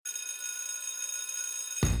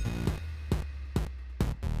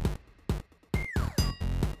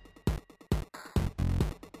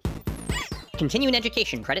Continuing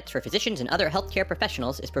education credits for physicians and other healthcare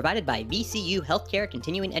professionals is provided by VCU Healthcare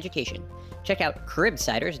Continuing Education. Check out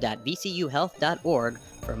cribsiders.vcuhealth.org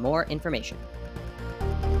for more information.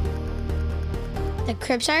 The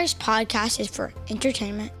Cribsiders podcast is for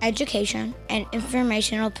entertainment, education, and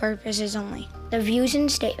informational purposes only. The views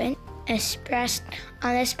and statements expressed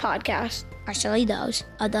on this podcast are solely those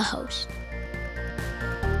of the host.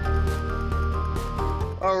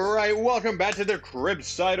 All right, welcome back to the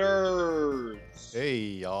Cribsiders. Hey,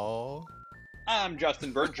 y'all. I'm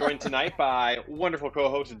Justin Bird, joined tonight by wonderful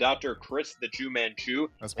co-host Dr. Chris the Jew Man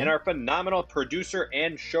Chew, and our phenomenal producer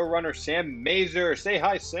and showrunner Sam Mazer. Say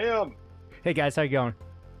hi, Sam. Hey guys, how you going?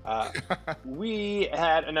 We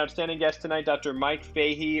had an outstanding guest tonight, Dr. Mike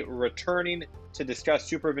Fahey, returning to discuss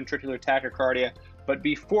supraventricular tachycardia. But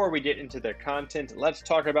before we get into the content, let's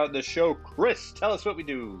talk about the show. Chris, tell us what we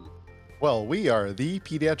do. Well, we are the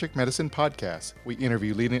Pediatric Medicine Podcast. We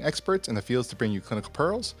interview leading experts in the fields to bring you clinical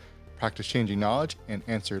pearls, practice-changing knowledge, and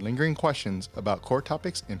answer lingering questions about core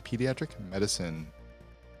topics in pediatric medicine.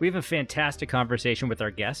 We have a fantastic conversation with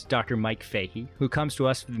our guest, Dr. Mike Fahey, who comes to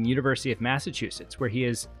us from the University of Massachusetts, where he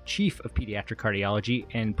is Chief of Pediatric Cardiology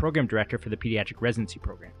and Program Director for the Pediatric Residency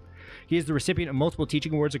Program. He is the recipient of multiple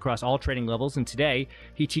teaching awards across all training levels, and today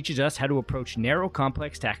he teaches us how to approach narrow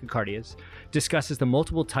complex tachycardias, discusses the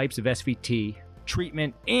multiple types of SVT,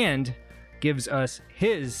 treatment, and gives us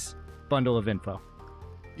his bundle of info.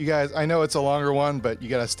 You guys, I know it's a longer one, but you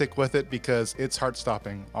got to stick with it because it's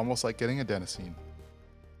heart-stopping, almost like getting adenosine.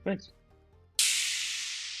 Thanks.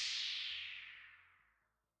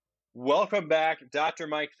 Welcome back, Dr.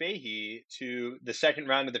 Mike Fahey, to the second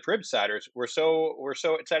round of the Cribsiders. We're so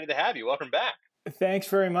excited to have you. Welcome back. Thanks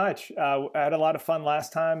very much. I had a lot of fun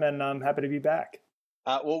last time, and I'm happy to be back.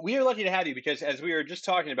 Well, we are lucky to have you because, as we were just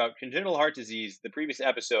talking about congenital heart disease, the previous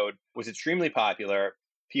episode was extremely popular.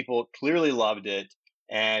 People clearly loved it,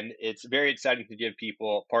 and it's very exciting to give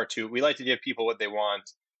people part two. We like to give people what they want,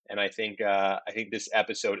 and I think this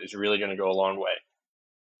episode is really going to go a long way.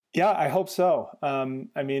 Yeah, I hope so.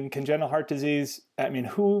 Congenital heart disease.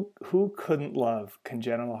 Who couldn't love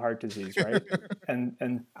congenital heart disease, right? and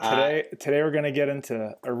today we're going to get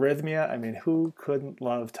into arrhythmia. Who couldn't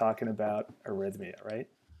love talking about arrhythmia, right?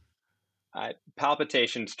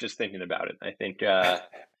 Palpitations. Just thinking about it, I think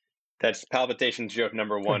that's palpitations joke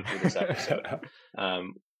number one for this episode.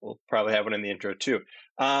 We'll probably have one in the intro too.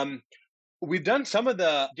 We've done some of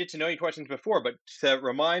the get to know you questions before, but to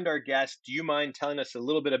remind our guests, do you mind telling us a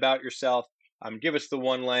little bit about yourself? Give us the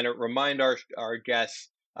one-liner, remind our guests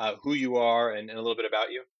who you are and a little bit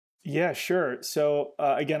about you. Yeah, sure. So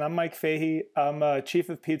again, I'm Mike Fahey. I'm Chief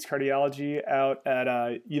of Peds Cardiology out at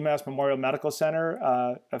UMass Memorial Medical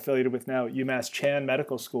Center, affiliated with now UMass Chan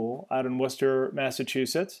Medical School out in Worcester,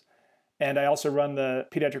 Massachusetts. And I also run the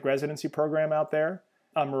pediatric residency program out there.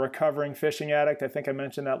 I'm a recovering fishing addict. I think I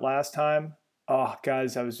mentioned that last time. Oh,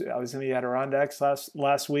 guys, I was in the Adirondacks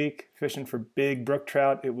last week fishing for big brook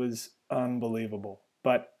trout. It was unbelievable.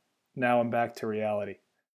 But now I'm back to reality.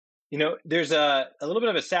 You know, there's a little bit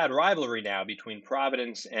of a sad rivalry now between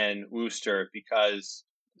Providence and Worcester because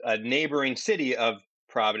a neighboring city of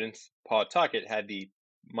Providence, Pawtucket, had the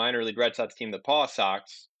minor league Red Sox team, the Paw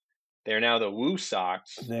Sox. They're now the Woo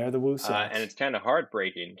Sox. They're the Woo Sox. And it's kind of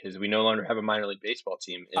heartbreaking because we no longer have a minor league baseball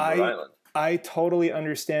team in Rhode Island. I totally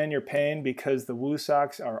understand your pain because the Woo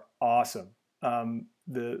Sox are awesome. The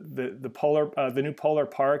new Polar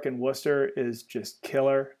Park in Worcester is just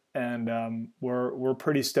killer, and we're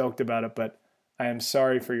pretty stoked about it, but I am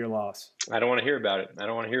sorry for your loss. I don't want to hear about it.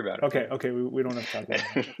 Okay, we don't have to talk about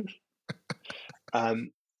it.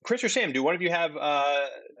 Chris or Sam, do one of you have a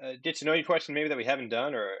get to know you question maybe that we haven't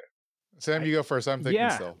done, or... Sam, you go first. I'm thinking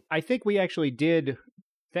still. I think we actually did.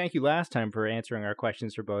 Thank you last time for answering our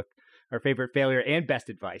questions for both our favorite failure and best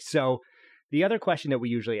advice. So the other question that we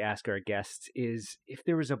usually ask our guests is if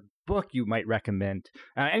there was a book you might recommend,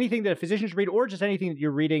 anything that a physician should read or just anything that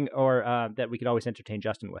you're reading or that we could always entertain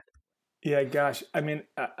Justin with. Yeah, gosh.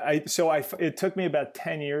 It took me about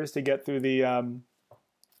 10 years to get through the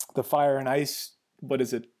Fire and Ice. What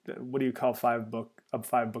is it? What do you call five book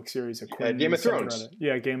series? Game of Thrones.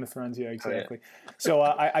 Yeah, Game of Thrones. Yeah, exactly. Oh, yeah. So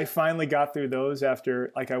I finally got through those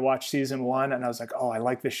after I watched season 1 and I was like, oh, I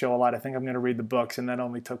like this show a lot. I think I'm going to read the books. And that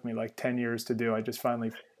only took me 10 years to do. I just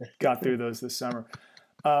finally got through those this summer.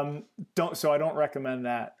 I don't recommend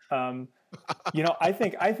that. My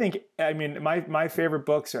favorite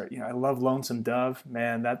books are, I love Lonesome Dove.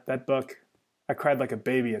 Man, that book, I cried like a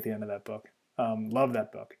baby at the end of that book. Love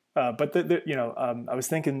that book. But I was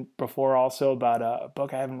thinking before also about a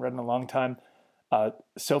book I haven't read in a long time.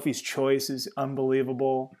 Sophie's Choice is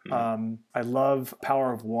unbelievable. I love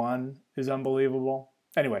Power of One. is unbelievable.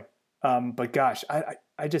 Anyway, but gosh,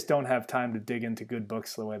 I just don't have time to dig into good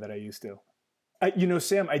books the way that I used to.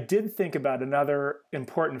 Sam, I did think about another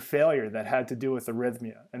important failure that had to do with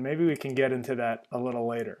arrhythmia, and maybe we can get into that a little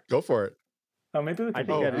later. Go for it. Oh, maybe we can.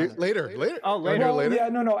 Later. Oh, later. Well, later. Yeah,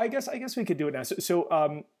 no. I guess we could do it now.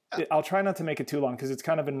 So I'll try not to make it too long because it's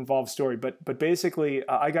kind of an involved story. But basically,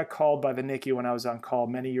 I got called by the NICU when I was on call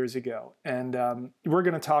many years ago, and we're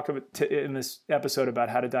going to talk in this episode about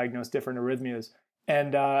how to diagnose different arrhythmias.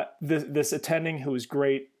 And this attending, who was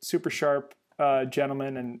great, super sharp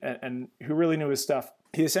gentleman, and who really knew his stuff,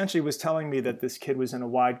 he essentially was telling me that this kid was in a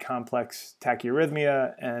wide complex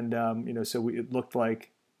tachyarrhythmia, and so it looked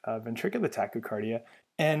like ventricular tachycardia,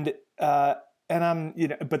 and I'm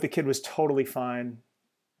but the kid was totally fine,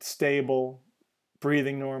 stable,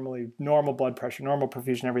 breathing normally, normal blood pressure, normal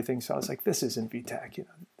perfusion, everything. So I was like, this isn't VTAC,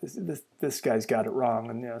 this guy's got it wrong.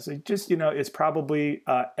 And so just it's probably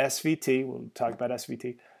SVT. We'll talk about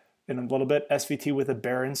SVT in a little bit. SVT with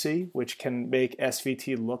aberrancy, which can make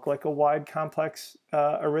SVT look like a wide complex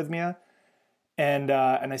arrhythmia. And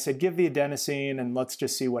I said, give the adenosine and let's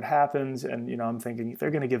just see what happens. And I'm thinking they're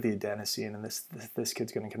going to give the adenosine and this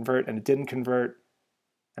kid's going to convert, and it didn't convert.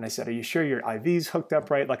 And I said, are you sure your IV's hooked up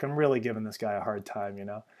right? Like, I'm really giving this guy a hard time,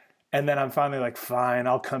 And then I'm finally like, fine,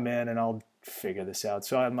 I'll come in and I'll figure this out.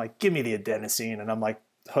 So I'm like, give me the adenosine, and I'm like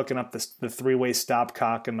hooking up the 3-way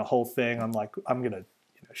stopcock and the whole thing. I'm like, I'm going to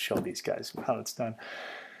show these guys how it's done.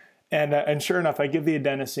 And sure enough, I give the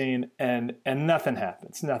adenosine and nothing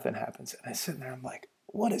happens. Nothing happens. And I sit there, I'm like,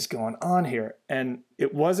 what is going on here? And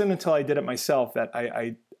it wasn't until I did it myself that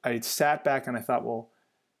I sat back and I thought, well,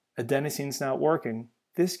 adenosine's not working.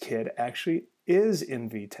 This kid actually is in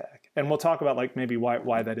VTAC. And we'll talk about like maybe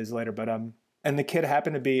why that is later. But and the kid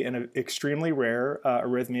happened to be in an extremely rare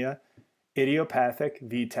arrhythmia, idiopathic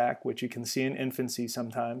VTAC, which you can see in infancy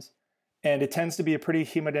sometimes. And it tends to be a pretty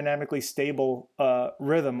hemodynamically stable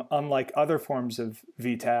rhythm, unlike other forms of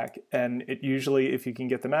VTAC. And it usually, if you can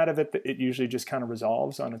get them out of it, it usually just kind of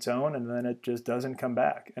resolves on its own, and then it just doesn't come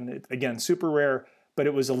back. And it, again, super rare, but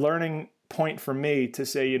it was a learning point for me to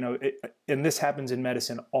say, and this happens in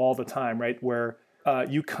medicine all the time, right? Where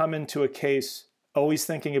you come into a case always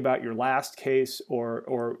thinking about your last case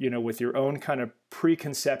or with your own kind of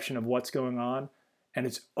preconception of what's going on. And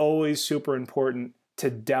it's always super important to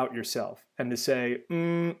doubt yourself and to say,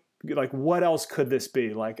 like, what else could this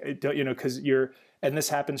be? Like, because and this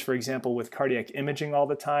happens, for example, with cardiac imaging all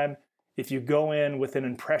the time. If you go in with an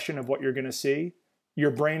impression of what you're going to see, your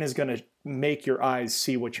brain is going to make your eyes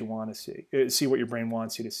see what you want to see what your brain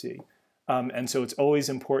wants you to see. And so it's always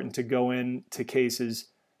important to go into cases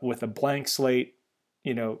with a blank slate,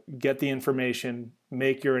 get the information,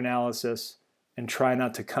 make your analysis, and try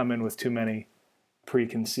not to come in with too many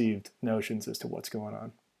preconceived notions as to what's going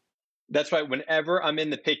on. That's right. Whenever I'm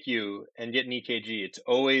in the PICU and get an EKG, it's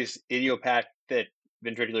always idiopathic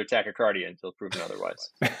ventricular tachycardia until proven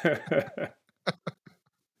otherwise.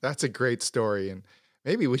 That's a great story. And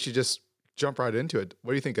maybe we should just jump right into it.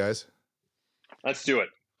 What do you think, guys? Let's do it.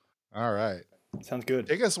 All right. Sounds good.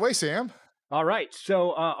 Take us away, Sam. All right.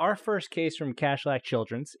 So our first case from Cashlack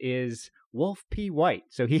Children's is Wolf P. White.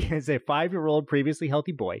 So he is a 5-year-old previously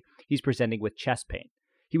healthy boy. He's presenting with chest pain.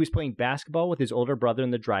 He was playing basketball with his older brother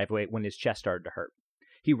in the driveway when his chest started to hurt.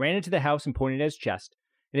 He ran into the house and pointed at his chest,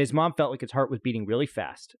 and his mom felt like his heart was beating really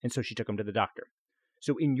fast, and so she took him to the doctor.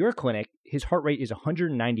 So in your clinic, his heart rate is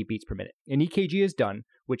 190 beats per minute. An EKG is done,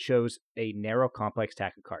 which shows a narrow complex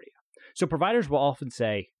tachycardia. So providers will often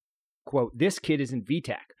say, quote, this kid is in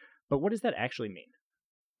VTAC, but what does that actually mean?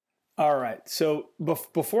 All right. So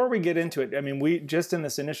before we get into it, I mean, we just in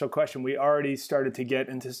this initial question, we already started to get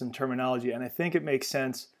into some terminology, and I think it makes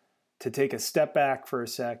sense to take a step back for a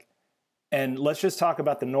sec. And let's just talk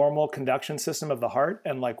about the normal conduction system of the heart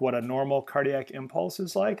and like what a normal cardiac impulse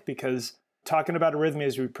is like, because talking about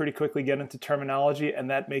arrhythmias, we pretty quickly get into terminology and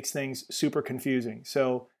that makes things super confusing.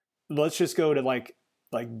 So let's just go to like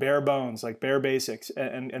bare bones, like bare basics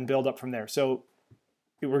and build up from there. So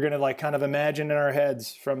we're going to like kind of imagine in our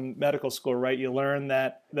heads from medical school, right? You learn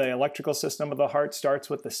that the electrical system of the heart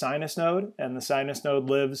starts with the sinus node, and the sinus node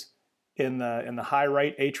lives in the high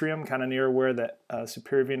right atrium, kind of near where the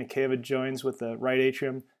superior vena cava joins with the right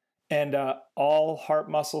atrium. And all heart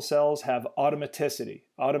muscle cells have automaticity.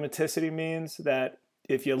 Automaticity means that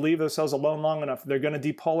if you leave those cells alone long enough, they're going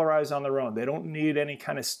to depolarize on their own. They don't need any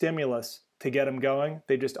kind of stimulus to get them going.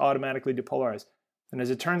 They just automatically depolarize. And as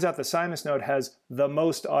it turns out, the sinus node has the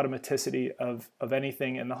most automaticity of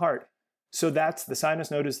anything in the heart. So that's the sinus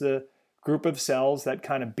node is the group of cells that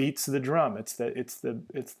kind of beats the drum. It's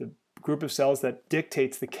the group of cells that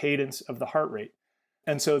dictates the cadence of the heart rate.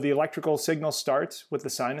 And so the electrical signal starts with the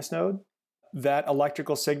sinus node. That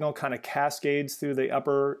electrical signal kind of cascades through the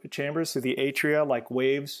upper chambers, through the atria, like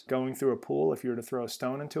waves going through a pool if you were to throw a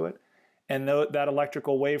stone into it. And that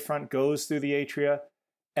electrical wavefront goes through the atria,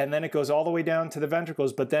 and then it goes all the way down to the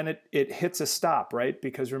ventricles, but then it hits a stop, right?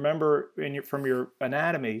 Because remember from your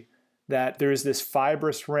anatomy that there is this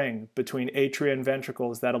fibrous ring between atria and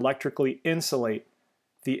ventricles that electrically insulate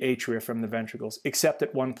the atria from the ventricles, except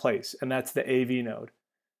at one place, and that's the AV node.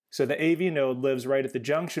 So the AV node lives right at the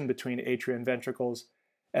junction between atria and ventricles,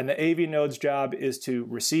 and the AV node's job is to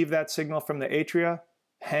receive that signal from the atria,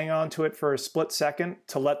 hang on to it for a split second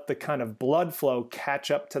to let the kind of blood flow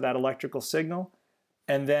catch up to that electrical signal,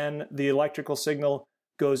 and then the electrical signal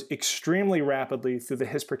goes extremely rapidly through the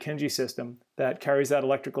His-Purkinje system that carries that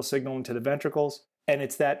electrical signal into the ventricles, and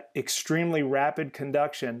it's that extremely rapid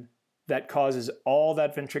conduction that causes all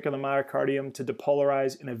that ventricular myocardium to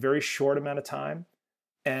depolarize in a very short amount of time.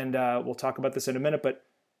 And we'll talk about this in a minute, but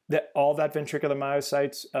all that ventricular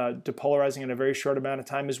myocytes depolarizing in a very short amount of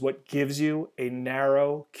time is what gives you a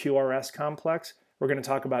narrow QRS complex. We're going to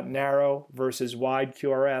talk about narrow versus wide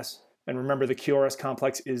QRS. And remember, the QRS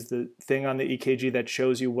complex is the thing on the EKG that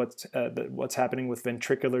shows you what's happening with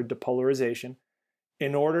ventricular depolarization.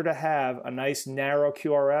 In order to have a nice narrow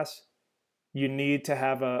QRS, you need to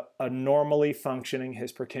have a normally functioning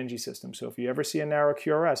His-Purkinje system. So if you ever see a narrow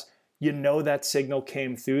QRS, you know that signal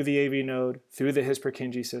came through the AV node, through the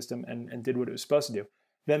His-Purkinje system, and did what it was supposed to do.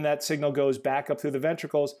 Then that signal goes back up through the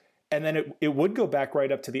ventricles, and then it would go back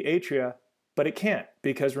right up to the atria, but it can't,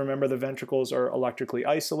 because remember, the ventricles are electrically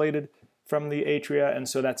isolated from the atria, and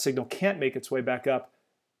so that signal can't make its way back up.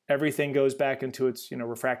 Everything goes back into its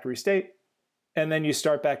refractory state, and then you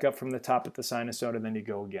start back up from the top at the sinus node, and then you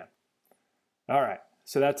go again. All right,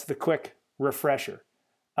 so that's the quick refresher.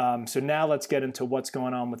 So now let's get into what's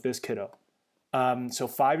going on with this kiddo. So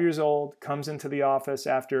 5 years old, comes into the office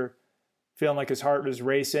after feeling like his heart was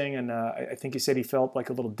racing, and I think he said he felt like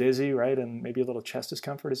a little dizzy, right? And maybe a little chest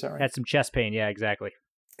discomfort, is that right? Had some chest pain, yeah, exactly.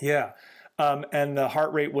 Yeah. And the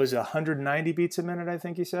heart rate was 190 beats a minute, I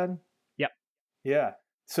think he said? Yep. Yeah.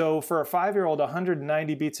 So for a 5-year-old,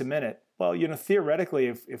 190 beats a minute, well, theoretically,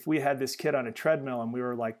 if we had this kid on a treadmill and we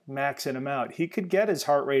were like maxing him out, he could get his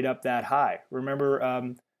heart rate up that high.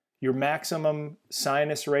 Remember, your maximum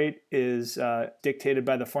sinus rate is dictated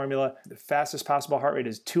by the formula. The fastest possible heart rate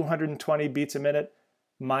is 220 beats a minute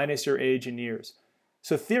minus your age and years.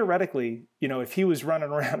 So theoretically, if he was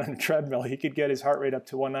running around on a treadmill, he could get his heart rate up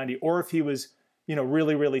to 190. Or if he was,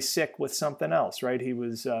 really, really sick with something else, right? He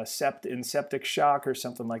was in septic shock or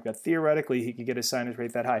something like that. Theoretically, he could get his sinus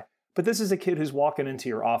rate that high. But this is a kid who's walking into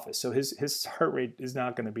your office, so his heart rate is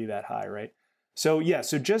not going to be that high, right? So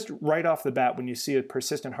just right off the bat, when you see a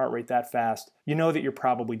persistent heart rate that fast, you know that you're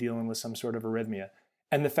probably dealing with some sort of arrhythmia.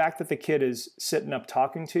 And the fact that the kid is sitting up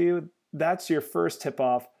talking to you, that's your first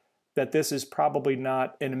tip-off that this is probably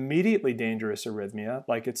not an immediately dangerous arrhythmia,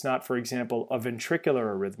 like it's not, for example, a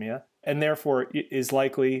ventricular arrhythmia, and therefore is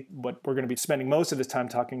likely what we're going to be spending most of this time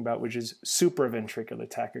talking about, which is supraventricular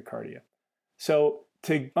tachycardia. So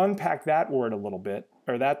to unpack that word a little bit,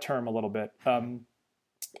 or that term a little bit,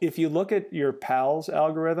 if you look at your PALS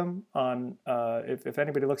algorithm on, if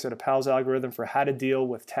anybody looks at a PALS algorithm for how to deal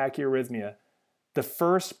with tachyarrhythmia, the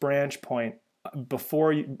first branch point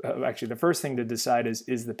before you, actually the first thing to decide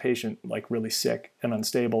is the patient like really sick and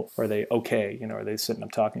unstable? Or are they okay? Are they sitting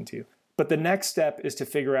up talking to you? But the next step is to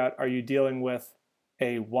figure out, are you dealing with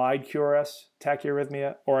a wide QRS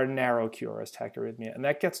tachyarrhythmia or a narrow QRS tachyarrhythmia? And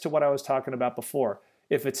that gets to what I was talking about before.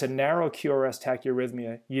 If it's a narrow QRS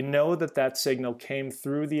tachyarrhythmia, you know that signal came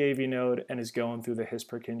through the AV node and is going through the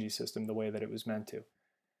His-Purkinje system the way that it was meant to.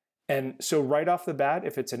 And so right off the bat,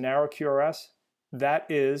 if it's a narrow QRS, that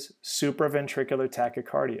is supraventricular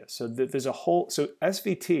tachycardia. So so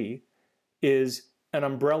SVT is an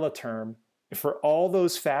umbrella term for all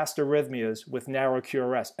those fast arrhythmias with narrow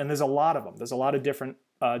QRS. And there's a lot of them. There's a lot of different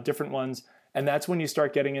ones. And that's when you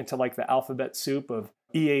start getting into like the alphabet soup of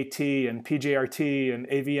EAT and PJRT and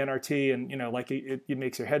AVNRT, and it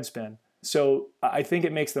makes your head spin. So I think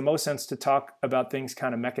it makes the most sense to talk about things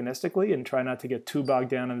kind of mechanistically and try not to get too bogged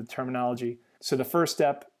down in the terminology. So the first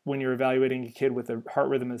step when you're evaluating a kid with a heart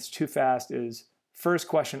rhythm that's too fast is, first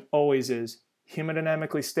question always is,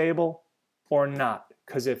 hemodynamically stable or not?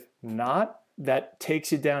 Because if not, that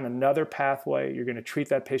takes you down another pathway. You're going to treat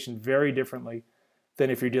that patient very differently than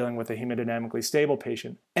if you're dealing with a hemodynamically stable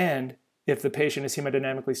patient. And if the patient is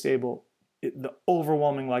hemodynamically stable, the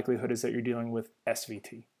overwhelming likelihood is that you're dealing with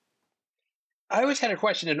SVT. I always had a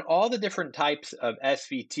question in all the different types of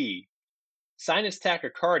SVT. sinus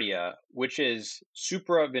tachycardia, which is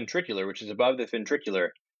supraventricular, which is above the ventricular.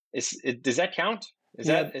 Does that count? Is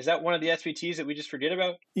that one of the SVTs that we just forget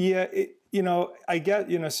about? Yeah, I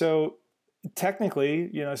get, so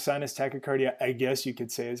technically, sinus tachycardia, I guess you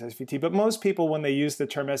could say is SVT, but most people, when they use the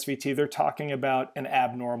term SVT, they're talking about an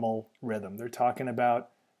abnormal rhythm. They're talking about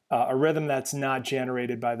a rhythm that's not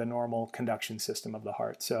generated by the normal conduction system of the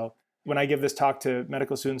heart. So when I give this talk to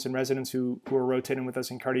medical students and residents who are rotating with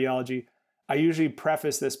us in cardiology, I usually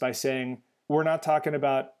preface this by saying, we're not talking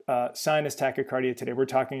about sinus tachycardia today. We're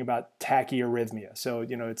talking about tachyarrhythmia. So,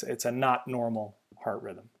 it's a not normal heart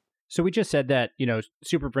rhythm. So we just said that,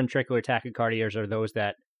 supraventricular tachycardias are those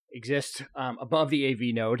that exist above the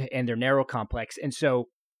AV node, and they're narrow complex. And so,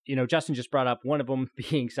 Justin just brought up one of them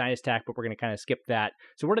being sinus tach, but we're going to kind of skip that.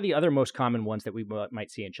 So what are the other most common ones that we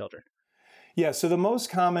might see in children? Yeah, so the most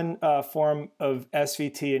common form of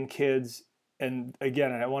SVT in kids, and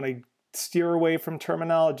again, I want to steer away from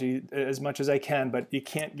terminology as much as I can, but you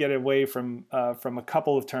can't get away from a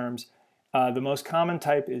couple of terms. The most common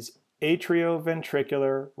type is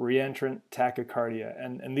atrioventricular reentrant tachycardia.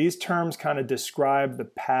 And these terms kind of describe the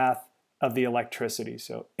path of the electricity.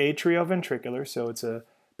 So atrioventricular, so it's a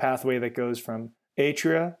pathway that goes from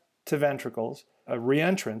atria to ventricles. A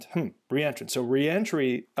reentrant. So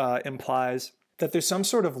reentry implies that there's some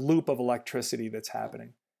sort of loop of electricity that's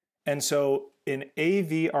happening. And so in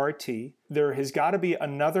AVRT, there has got to be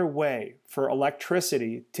another way for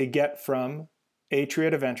electricity to get from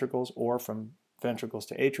atria to ventricles, or from ventricles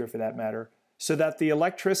to atria for that matter, so that the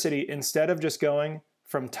electricity, instead of just going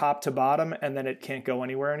from top to bottom and then it can't go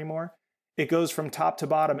anywhere anymore, it goes from top to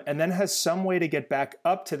bottom and then has some way to get back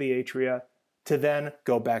up to the atria to then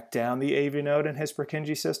go back down the AV node in his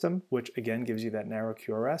Purkinje system, which again gives you that narrow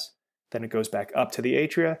QRS. Then it goes back up to the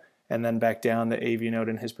atria and then back down the AV node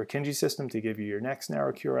in his Purkinje system to give you your next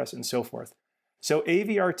narrow QRS, and so forth. So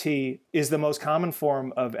AVRT is the most common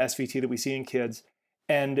form of SVT that we see in kids,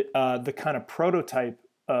 and the kind of prototype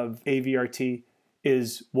of AVRT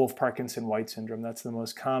is Wolf-Parkinson-White syndrome. That's the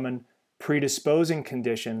most common predisposing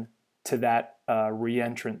condition to that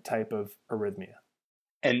reentrant type of arrhythmia.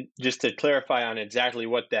 And just to clarify on exactly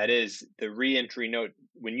what that is, the reentry note,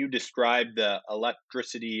 when you describe the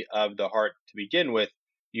electricity of the heart to begin with,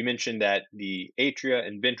 you mentioned that the atria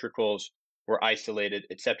and ventricles were isolated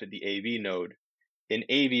except at the AV node. In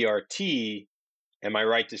AVRT, am I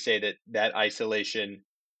right to say that that isolation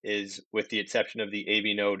is with the exception of the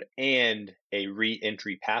AV node and a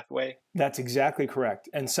re-entry pathway? That's exactly correct.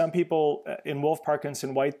 And some people in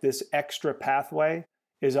Wolf-Parkinson-White, this extra pathway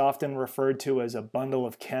is often referred to as a bundle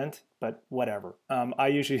of Kent, but whatever.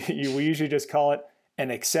 We usually just call it an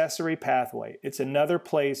accessory pathway. It's another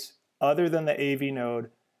place other than the AV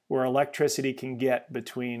node where electricity can get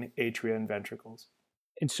between atria and ventricles.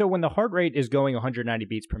 And so when the heart rate is going 190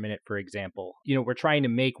 beats per minute, for example, we're trying to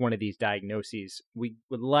make one of these diagnoses. We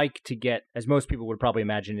would like to get, as most people would probably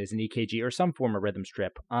imagine, is an EKG or some form of rhythm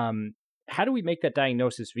strip. How do we make that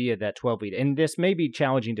diagnosis via that 12 lead? And this may be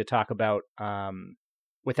challenging to talk about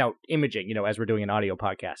without imaging, as we're doing an audio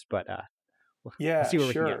podcast, but we'll see where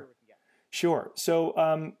we can get. Sure.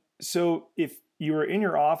 So if you were in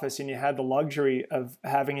your office and you had the luxury of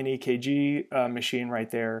having an EKG machine right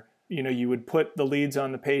there, you would put the leads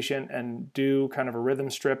on the patient and do kind of a rhythm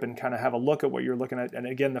strip and kind of have a look at what you're looking at. And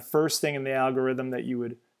again, the first thing in the algorithm that you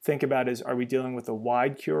would think about is, are we dealing with a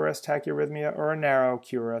wide QRS tachyarrhythmia or a narrow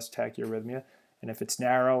QRS tachyarrhythmia? And if it's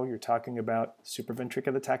narrow, you're talking about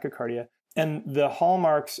supraventricular tachycardia. And the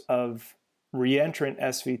hallmarks of reentrant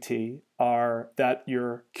SVT are that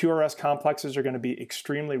your QRS complexes are going to be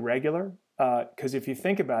extremely regular. Because if you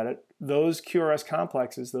think about it, those QRS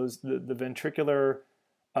complexes, the ventricular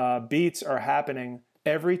beats are happening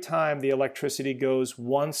every time the electricity goes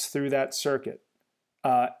once through that circuit.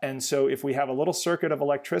 And so if we have a little circuit of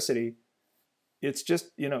electricity, it's just,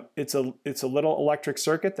 it's a little electric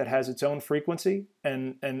circuit that has its own frequency.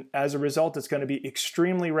 And as a result, it's going to be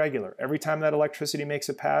extremely regular. Every time that electricity makes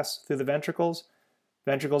a pass through the ventricles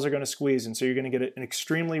are going to squeeze. And so you're going to get an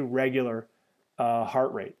extremely regular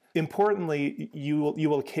heart rate. Importantly, you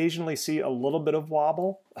will occasionally see a little bit of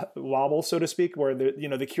wobble, so to speak, where the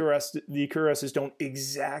QRSs don't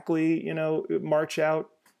exactly march out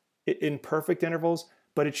in perfect intervals,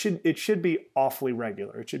 but it should be awfully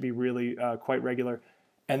regular. It should be really quite regular,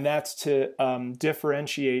 and that's to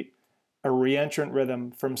differentiate a reentrant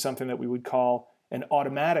rhythm from something that we would call an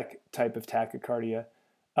automatic type of tachycardia.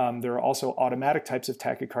 There are also automatic types of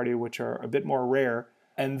tachycardia which are a bit more rare.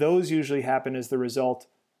 And those usually happen as the result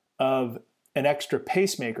of an extra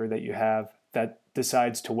pacemaker that you have that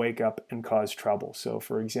decides to wake up and cause trouble. So,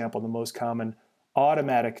 for example, the most common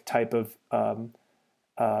automatic type of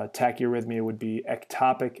tachyarrhythmia would be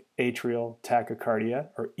ectopic atrial tachycardia,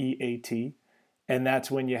 or EAT. And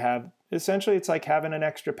that's when you have, essentially, it's like having an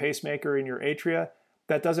extra pacemaker in your atria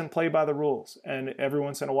that doesn't play by the rules. And every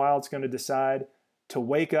once in a while, it's going to decide to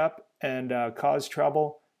wake up and cause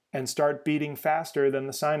trouble and start beating faster than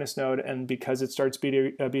the sinus node. And because it starts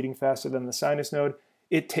beating faster than the sinus node,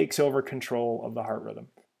 it takes over control of the heart rhythm.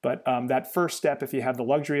 But that first step, if you have the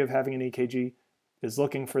luxury of having an EKG, is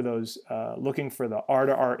looking for the R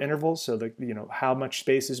to R intervals. So how much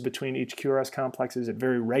space is between each QRS complex. Is it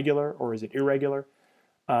very regular or is it irregular?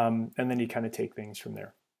 And then you kind of take things from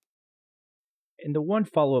there. And the one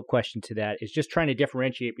follow-up question to that is just trying to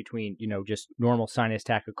differentiate between, just normal sinus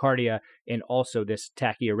tachycardia and also this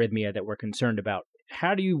tachyarrhythmia that we're concerned about.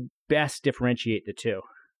 How do you best differentiate the two?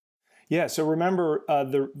 Yeah, so remember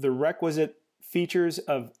the requisite features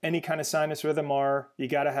of any kind of sinus rhythm are you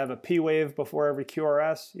got to have a P wave before every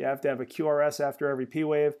QRS. You have to have a QRS after every P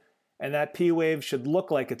wave. And that P wave should look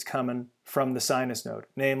like it's coming from the sinus node.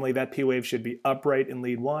 Namely, that P wave should be upright in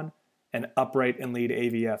lead 1 and upright in lead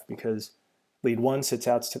AVF, because lead 1 sits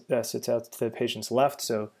out to the patient's left.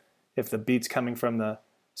 So if the beat's coming from the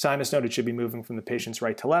sinus node, it should be moving from the patient's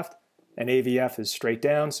right to left. And AVF is straight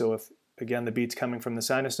down. So if, again, the beat's coming from the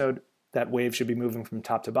sinus node, that wave should be moving from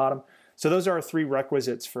top to bottom. So those are our three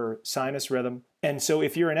requisites for sinus rhythm. And so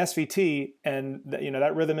if you're an SVT and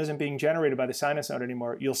that rhythm isn't being generated by the sinus node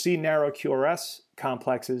anymore, you'll see narrow QRS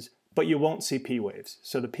complexes, but you won't see P waves.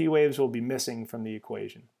 So the P waves will be missing from the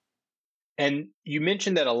equation. And you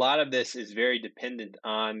mentioned that a lot of this is very dependent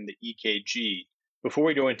on the EKG. Before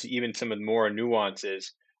we go into even some of the more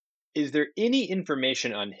nuances, is there any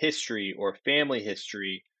information on history or family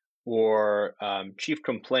history or chief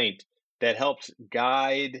complaint that helps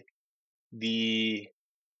guide the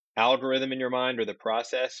algorithm in your mind or the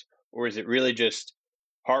process? Or is it really just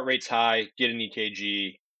heart rate's high, get an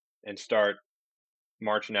EKG, and start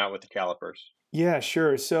marching out with the calipers? Yeah,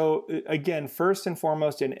 sure. So again, first and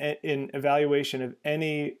foremost, in evaluation of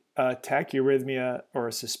any tachyarrhythmia or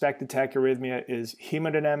a suspected tachyarrhythmia is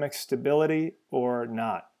hemodynamic stability or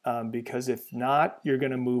not. Because if not, you're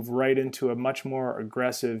going to move right into a much more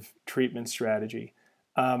aggressive treatment strategy.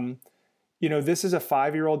 This is a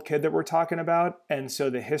 5-year-old kid that we're talking about, and so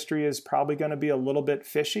the history is probably going to be a little bit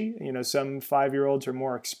fishy. Some 5-year-olds are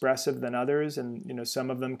more expressive than others, and some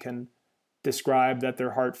of them can describe that their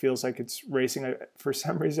heart feels like it's racing. For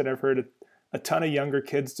some reason, I've heard a ton of younger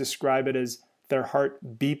kids describe it as their heart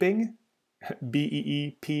beeping,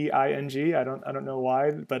 beeping. I don't know why,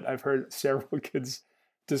 but I've heard several kids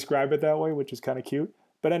describe it that way, which is kind of cute.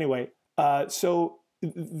 But anyway, so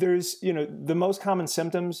there's, the most common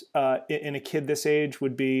symptoms in a kid this age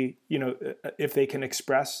would be, if they can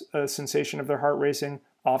express a sensation of their heart racing.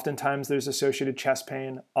 Oftentimes there's associated chest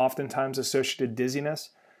pain, oftentimes associated dizziness.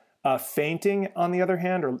 Fainting, on the other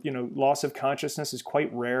hand, or loss of consciousness is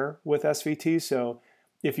quite rare with SVT. So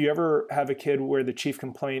if you ever have a kid where the chief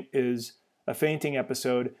complaint is a fainting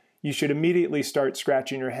episode, you should immediately start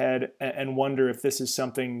scratching your head and wonder if this is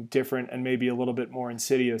something different and maybe a little bit more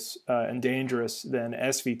insidious and dangerous than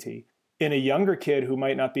SVT. In a younger kid who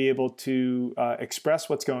might not be able to express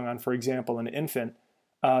what's going on, for example, an infant,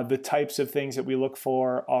 the types of things that we look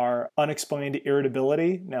for are unexplained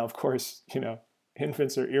irritability. Now, of course,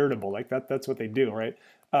 infants are irritable, like that's what they do, right?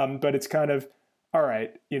 But it's kind of, all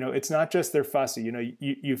right, it's not just they're fussy,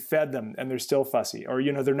 you fed them and they're still fussy, or,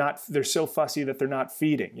 they're so fussy that they're not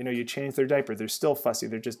feeding, you change their diaper, they're still fussy.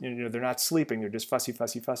 They're just, they're not sleeping. They're just fussy.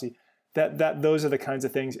 Those are the kinds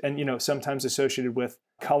of things. And, sometimes associated with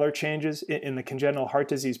color changes. In the congenital heart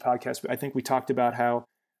disease podcast, I think we talked about how,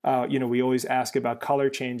 we always ask about color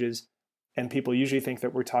changes, and people usually think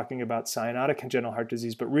that we're talking about cyanotic congenital heart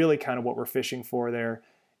disease, but really kind of what we're fishing for there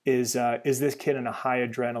is this kid in a high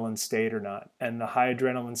adrenaline state or not? And the high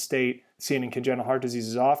adrenaline state seen in congenital heart disease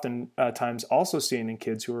is often times also seen in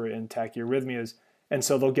kids who are in tachyarrhythmias. And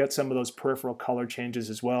so they'll get some of those peripheral color changes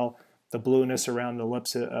as well. The blueness around the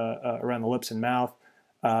lips and mouth,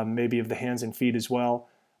 maybe of the hands and feet as well.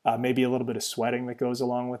 Maybe a little bit of sweating that goes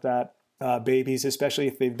along with that. Babies, especially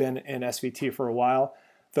if they've been in SVT for a while,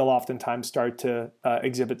 they'll oftentimes start to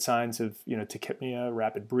exhibit signs of tachypnea,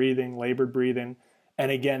 rapid breathing, labored breathing. And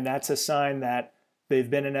again, that's a sign that they've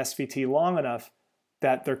been in SVT long enough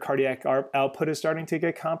that their cardiac output is starting to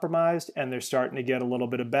get compromised, and they're starting to get a little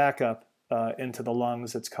bit of backup into the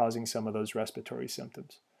lungs that's causing some of those respiratory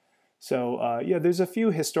symptoms. So there's a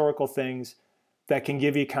few historical things that can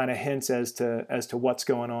give you kind of hints as to what's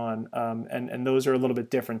going on, and those are a little bit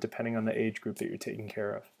different depending on the age group that you're taking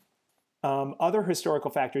care of. Other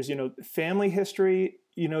historical factors, family history,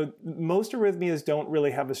 most arrhythmias don't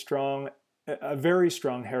really have a very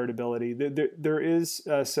strong heritability. There is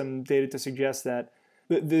some data to suggest that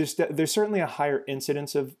there's certainly a higher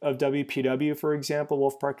incidence of WPW, for example,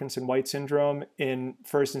 Wolf-Parkinson-White syndrome in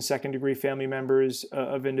first and second degree family members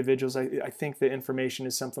of individuals. I think the information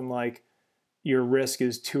is something like your risk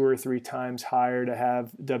is 2 or 3 times higher to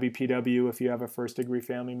have WPW if you have a first degree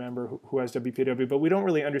family member who has WPW, but we don't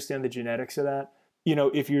really understand the genetics of that.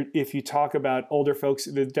 If you talk about older folks,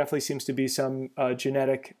 there definitely seems to be some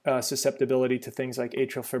genetic susceptibility to things like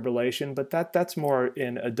atrial fibrillation, but that's more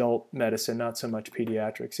in adult medicine, not so much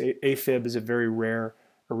pediatrics. AFib is a very rare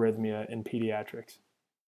arrhythmia in pediatrics.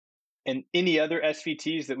 And any other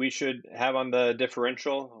SVTs that we should have on the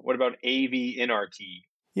differential? What about AV-NRT?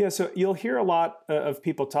 Yeah, so you'll hear a lot of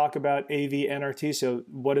people talk about AV-NRT. So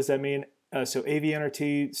what does that mean? So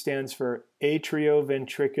AV-NRT stands for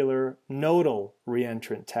atrioventricular nodal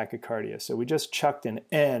reentrant tachycardia. So we just chucked an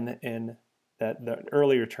N in the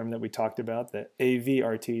earlier term that we talked about, the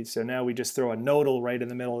AV-RT. So now we just throw a nodal right in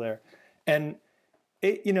the middle there. And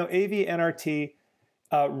AV-NRT,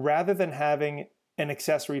 rather than having an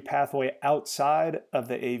accessory pathway outside of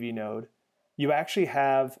the AV node, you actually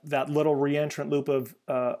have that little reentrant loop of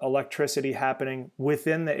electricity happening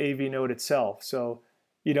within the AV node itself. So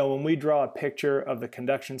when we draw a picture of the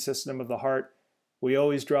conduction system of the heart, we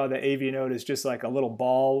always draw the AV node as just like a little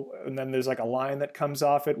ball, and then there's like a line that comes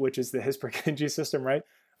off it, which is the His-Purkinje system, right?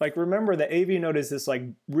 Like, remember, the AV node is this like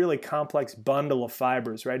really complex bundle of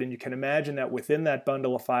fibers, right? And you can imagine that within that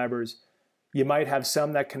bundle of fibers, you might have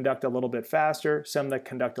some that conduct a little bit faster, some that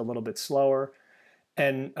conduct a little bit slower.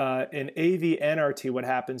 And in AV-NRT, what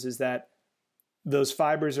happens is that those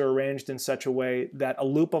fibers are arranged in such a way that a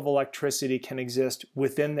loop of electricity can exist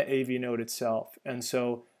within the AV node itself. And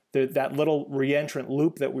so that little reentrant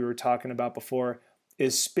loop that we were talking about before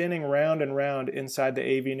is spinning round and round inside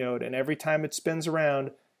the AV node. And every time it spins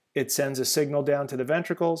around, it sends a signal down to the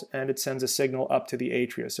ventricles and it sends a signal up to the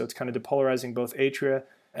atria. So it's kind of depolarizing both atria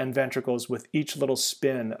and ventricles with each little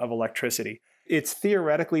spin of electricity. It's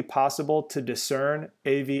theoretically possible to discern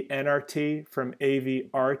AV-NRT from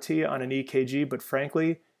AV-RT on an EKG, but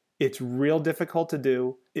frankly, it's real difficult to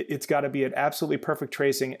do. It's got to be at absolutely perfect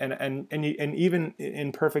tracing, and even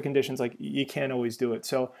in perfect conditions, like, you can't always do it.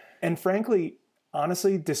 So, and frankly,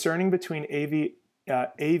 honestly, discerning between AV-RT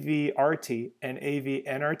and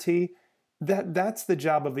AV-NRT, that's the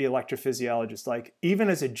job of the electrophysiologist. Like, even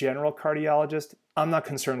as a general cardiologist, I'm not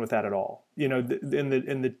concerned with that at all. In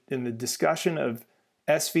the discussion of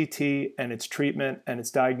SVT and its treatment and its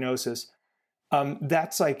diagnosis,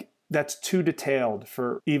 that's too detailed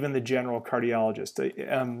for even the general cardiologist.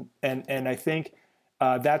 And I think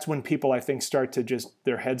that's when people, start to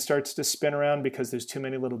their head starts to spin around because there's too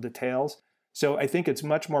many little details. So I think it's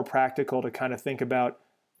much more practical to kind of think about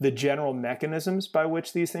the general mechanisms by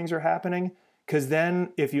which these things are happening, because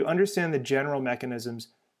then if you understand the general mechanisms,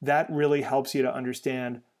 that really helps you to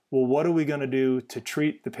understand, well, what are we going to do to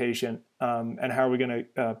treat the patient, and how are we going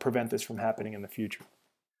to prevent this from happening in the future?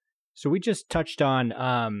 So we just touched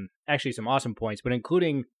on actually some awesome points, but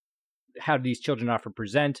including how these children often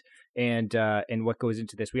present and what goes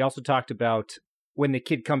into this. We also talked about when the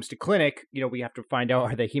kid comes to clinic, we have to find out,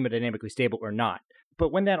 are they hemodynamically stable or not?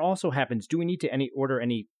 But when that also happens, do we need to order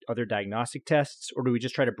any other diagnostic tests, or do we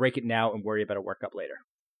just try to break it now and worry about a workup later?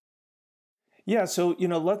 Yeah, so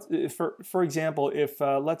let's for example, if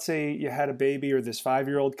let's say you had a baby or this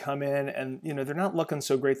 5-year-old come in and they're not looking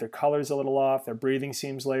so great, their color's a little off, their breathing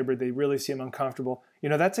seems labored, they really seem uncomfortable.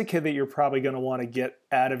 That's a kid that you're probably going to want to get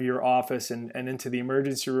out of your office and into the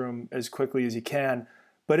emergency room as quickly as you can.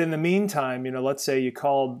 But in the meantime, let's say you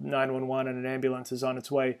called 911 and an ambulance is on its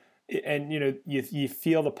way, and you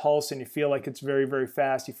feel the pulse and you feel like it's very, very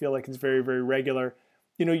fast, you feel like it's very, very regular.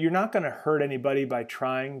 You're not going to hurt anybody by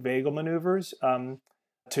trying vagal maneuvers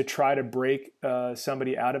to try to break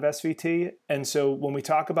somebody out of SVT. And so when we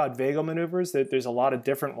talk about vagal maneuvers, there's a lot of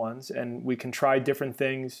different ones, and we can try different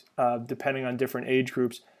things depending on different age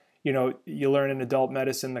groups. You learn in adult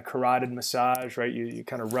medicine the carotid massage, right? You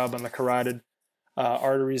kind of rub on the carotid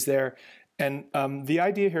arteries there. And the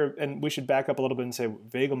idea here, and we should back up a little bit and say,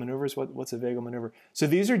 vagal maneuvers, what's a vagal maneuver? So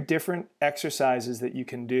these are different exercises that you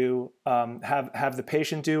can do, have the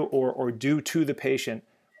patient do or do to the patient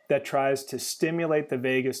that tries to stimulate the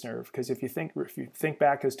vagus nerve. Because if you think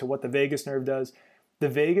back as to what the vagus nerve does, the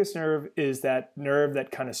vagus nerve is that nerve that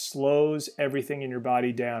kind of slows everything in your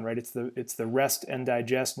body down, right? It's the rest and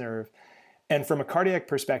digest nerve. And from a cardiac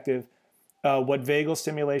perspective, what vagal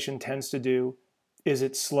stimulation tends to do is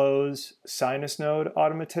it slows sinus node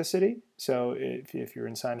automaticity. So if you're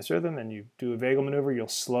in sinus rhythm and you do a vagal maneuver, you'll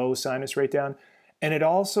slow sinus rate down. And it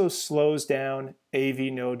also slows down AV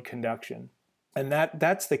node conduction. And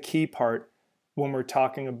that's the key part when we're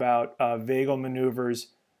talking about vagal maneuvers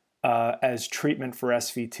as treatment for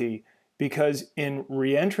SVT. Because in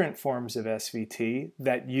reentrant forms of SVT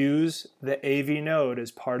that use the AV node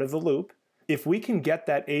as part of the loop, if we can get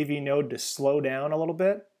that AV node to slow down a little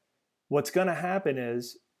bit, what's going to happen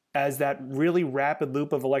is, as that really rapid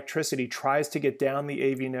loop of electricity tries to get down the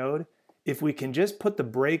AV node, if we can just put the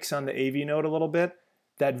brakes on the AV node a little bit,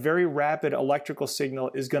 that very rapid electrical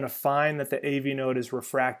signal is going to find that the AV node is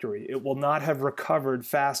refractory. It will not have recovered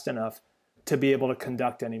fast enough to be able to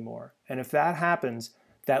conduct anymore. And if that happens,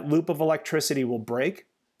 that loop of electricity will break,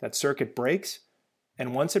 that circuit breaks,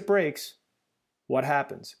 and once it breaks, what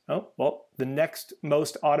happens? Oh, well, the next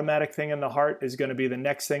most automatic thing in the heart is going to be the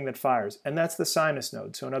next thing that fires, and that's the sinus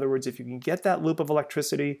node. So in other words, if you can get that loop of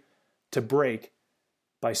electricity to break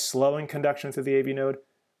by slowing conduction through the AV node,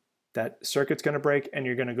 that circuit's going to break and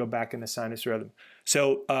you're going to go back into sinus rhythm.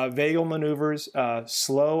 So vagal maneuvers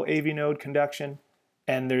slow AV node conduction,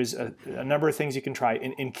 and there's a number of things you can try.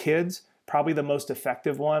 In kids, probably the most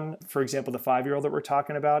effective one, for example, the 5-year-old that we're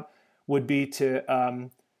talking about, would be to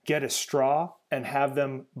get a straw and have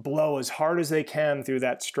them blow as hard as they can through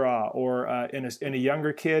that straw. Or in a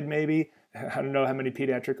younger kid, maybe, I don't know how many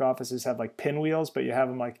pediatric offices have like pinwheels, but you have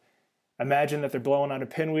them like, imagine that they're blowing on a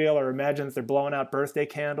pinwheel, or imagine that they're blowing out birthday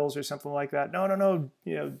candles or something like that. No,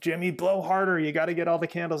 Jimmy, blow harder. You got to get all the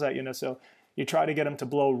candles out, So you try to get them to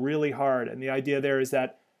blow really hard. And the idea there is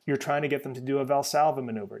that you're trying to get them to do a Valsalva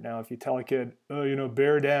maneuver. Now, if you tell a kid,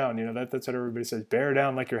 bear down, that's what everybody says, bear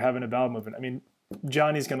down like you're having a bowel movement. I mean,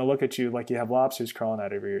 Johnny's going to look at you like you have lobsters crawling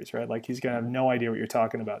out of your ears, right? Like he's going to have no idea what you're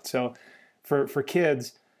talking about. So for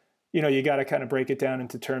kids, you got to kind of break it down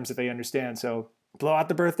into terms that they understand. So blow out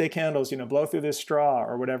the birthday candles, blow through this straw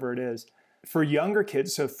or whatever it is. For younger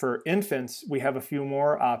kids, so for infants, we have a few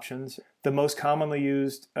more options. The most commonly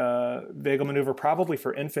used vagal maneuver probably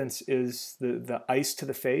for infants is the ice to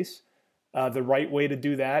the face. The right way to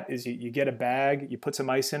do that is you get a bag, you put some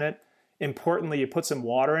ice in it. Importantly, you put some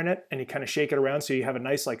water in it and you kind of shake it around so you have a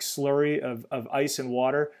nice like slurry of ice and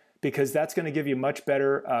water, because that's going to give you much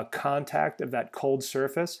better contact of that cold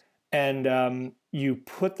surface. And you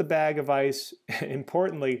put the bag of ice,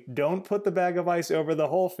 importantly, don't put the bag of ice over the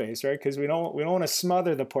whole face, right? Because we don't want to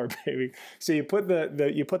smother the poor baby. So you put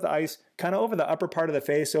the ice kind of over the upper part of the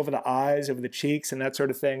face, over the eyes, over the cheeks, and that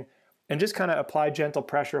sort of thing. And just kind of apply gentle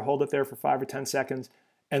pressure, hold it there for 5 or 10 seconds,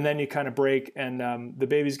 and then you kind of break, and the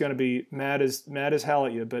baby's going to be mad as hell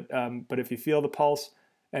at you. But if you feel the pulse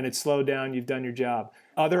and it's slowed down, you've done your job.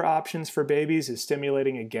 Other options for babies is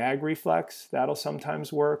stimulating a gag reflex. That'll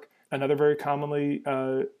sometimes work. Another very commonly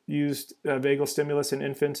used vagal stimulus in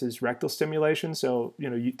infants is rectal stimulation. So,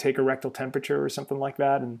 you take a rectal temperature or something like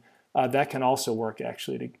that, and that can also work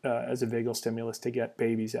actually as a vagal stimulus to get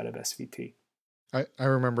babies out of SVT. I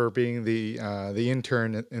remember being the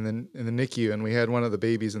intern in the NICU, and we had one of the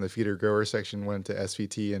babies in the feeder grower section went to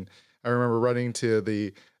SVT, and I remember running to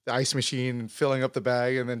the ice machine and filling up the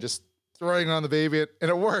bag and then just throwing it on the baby, and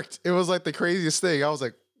it worked. It was like the craziest thing. I was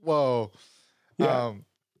like, whoa. Yeah.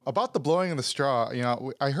 About the blowing of the straw,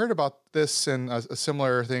 I heard about this and a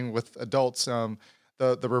similar thing with adults. The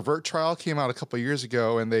REVERT trial came out a couple of years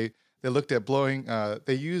ago, and they looked at blowing.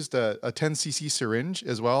 They used a 10 cc syringe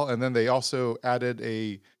as well, and then they also added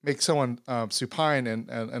make someone supine and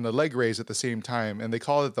a leg raise at the same time, and they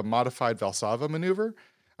call it the modified Valsalva maneuver.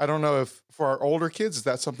 I don't know if for our older kids, is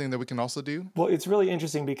that something that we can also do? Well, it's really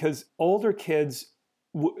interesting because older kids.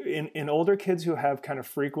 In older kids who have kind of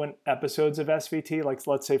frequent episodes of SVT, like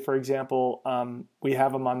let's say, for example, we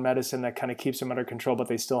have them on medicine that kind of keeps them under control, but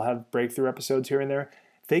they still have breakthrough episodes here and there,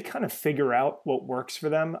 they kind of figure out what works for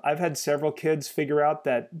them. I've had several kids figure out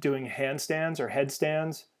that doing handstands or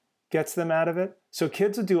headstands gets them out of it. So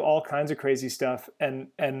kids will do all kinds of crazy stuff, and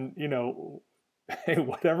hey,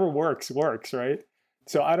 whatever works, right?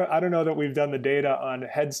 So I don't know that we've done the data on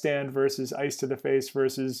headstand versus ice to the face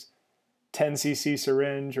versus 10 cc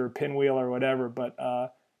syringe or pinwheel or whatever, but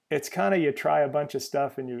it's kind of, you try a bunch of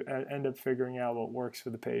stuff and you end up figuring out what works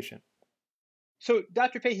for the patient. So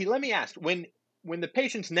Dr. Fahey, let me ask, when the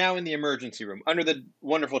patient's now in the emergency room under the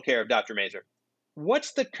wonderful care of Dr. Mazur,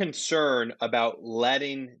 what's the concern about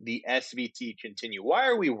letting the SVT continue? Why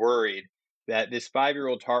are we worried that this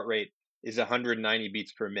 5-year-old's heart rate is 190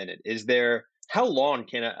 beats per minute? How long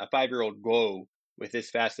can a 5-year-old go with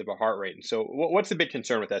this fast of a heart rate. And so what's the big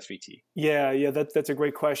concern with SVT? Yeah, that's a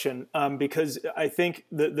great question, because I think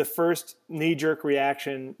the first knee-jerk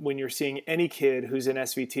reaction when you're seeing any kid who's in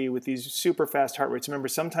SVT with these super fast heart rates, remember,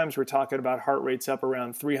 sometimes we're talking about heart rates up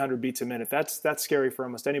around 300 beats a minute. That's scary for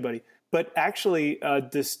almost anybody. But actually,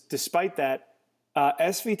 despite that,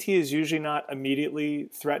 SVT is usually not immediately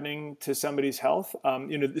threatening to somebody's health.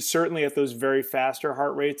 Certainly at those very faster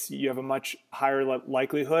heart rates, you have a much higher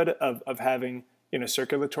likelihood of having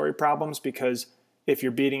circulatory problems, because if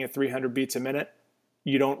you're beating at 300 beats a minute,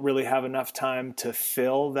 you don't really have enough time to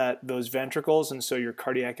fill those ventricles, and so your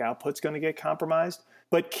cardiac output's going to get compromised.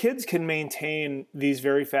 But kids can maintain these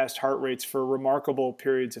very fast heart rates for remarkable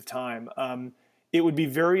periods of time. It would be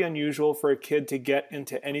very unusual for a kid to get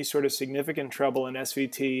into any sort of significant trouble in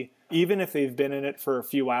SVT, even if they've been in it for a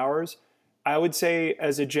few hours. I would say,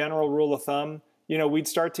 as a general rule of thumb, we'd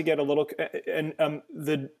start to get a little, and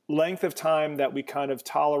the length of time that we kind of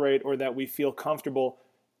tolerate or that we feel comfortable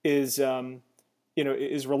is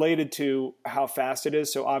related to how fast it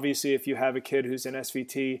is. So obviously, if you have a kid who's in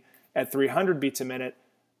SVT at 300 beats a minute,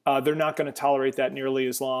 they're not going to tolerate that nearly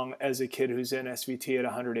as long as a kid who's in SVT at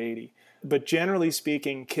 180. But generally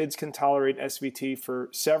speaking, kids can tolerate SVT for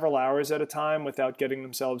several hours at a time without getting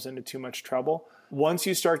themselves into too much trouble. Once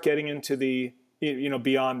you start getting into the,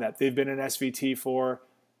 beyond that, they've been in SVT for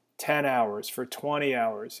 10 hours, for 20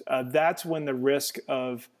 hours, that's when the risk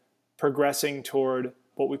of progressing toward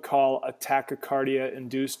what we call a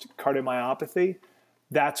tachycardia-induced cardiomyopathy,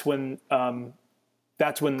 that's when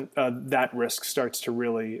that risk starts to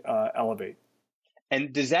really elevate.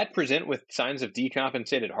 And does that present with signs of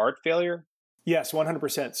decompensated heart failure? Yes,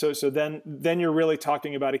 100%. So then you're really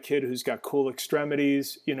talking about a kid who's got cool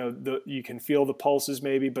extremities. You can feel the pulses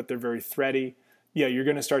maybe, but they're very thready. Yeah, you're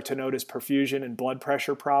going to start to notice perfusion and blood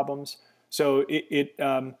pressure problems. So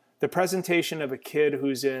the presentation of a kid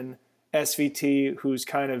who's in SVT, who's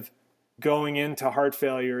kind of going into heart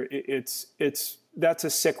failure, that's a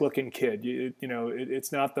sick-looking kid.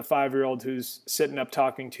 It's not the 5-year-old who's sitting up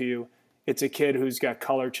talking to you. It's a kid who's got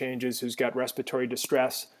color changes, who's got respiratory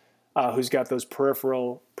distress, who's got those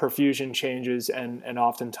peripheral perfusion changes, and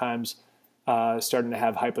oftentimes starting to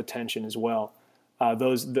have hypotension as well.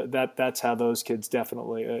 That's how those kids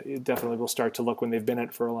definitely will start to look when they've been in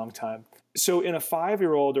it for a long time. So in a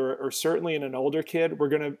 5-year-old or certainly in an older kid, we're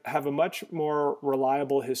going to have a much more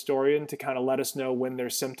reliable historian to kind of let us know when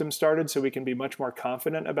their symptoms started, so we can be much more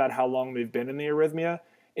confident about how long they've been in the arrhythmia.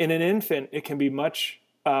 In an infant, it can be much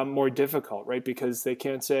more difficult, right? Because they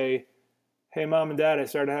can't say, hey, mom and dad, I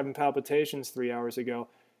started having palpitations 3 hours ago.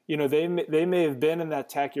 They may have been in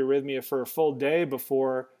that tachyarrhythmia for a full day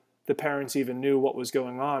before the parents even knew what was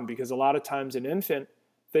going on, because a lot of times an infant,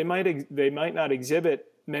 they might not exhibit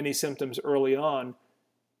many symptoms early on,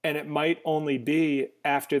 and it might only be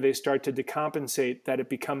after they start to decompensate that it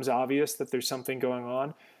becomes obvious that there's something going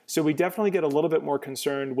on. So we definitely get a little bit more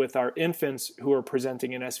concerned with our infants who are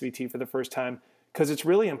presenting in SVT for the first time, because it's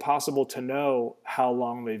really impossible to know how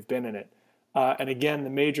long they've been in it. And again,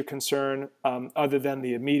 the major concern, other than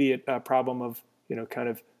the immediate problem of kind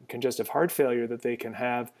of congestive heart failure that they can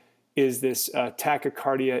have, is this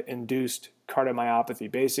tachycardia-induced cardiomyopathy.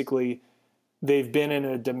 Basically, they've been in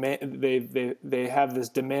a demand. They have this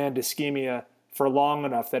demand ischemia for long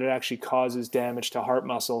enough that it actually causes damage to heart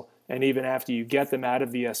muscle. And even after you get them out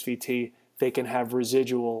of the SVT, they can have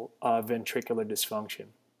residual ventricular dysfunction.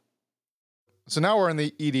 So now we're in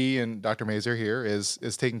the ED, and Dr. Mazur here is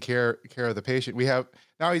taking care of the patient.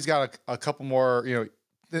 He's got a couple more,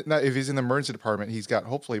 if he's in the emergency department, he's got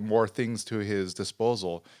hopefully more things to his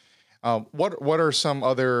disposal. What are some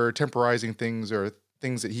other temporizing things or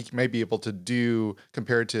things that he may be able to do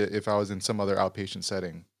compared to if I was in some other outpatient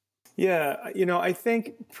setting? Yeah, I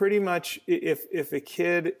think pretty much if a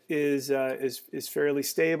kid is fairly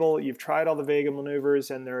stable, you've tried all the vagal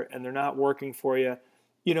maneuvers and they're not working for you,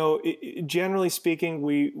 generally speaking,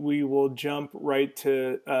 we will jump right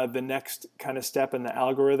to the next kind of step in the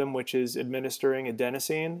algorithm, which is administering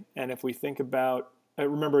adenosine. And if we think about,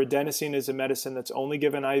 remember, adenosine is a medicine that's only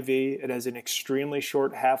given IV. It has an extremely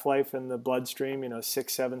short half-life in the bloodstream,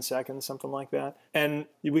 6-7 seconds, something like that. And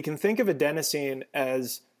we can think of adenosine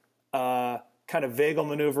as kind of vagal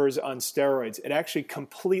maneuvers on steroids. It actually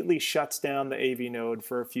completely shuts down the AV node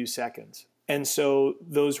for a few seconds. And so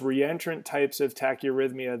those reentrant types of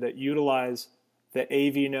tachyarrhythmia that utilize the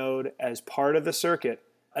AV node as part of the circuit,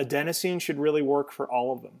 adenosine should really work for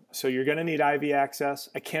all of them. So you're going to need IV access.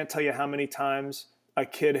 I can't tell you how many times a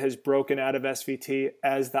kid has broken out of SVT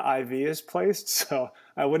as the IV is placed. So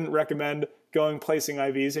I wouldn't recommend placing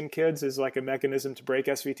IVs in kids as like a mechanism to break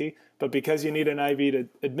SVT. But because you need an IV to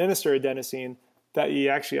administer adenosine, that you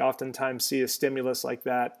actually oftentimes see a stimulus like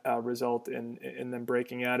that result in them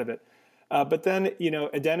breaking out of it. But then,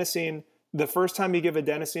 adenosine, the first time you give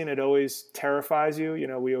adenosine, it always terrifies you.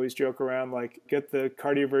 We always joke around, like, get the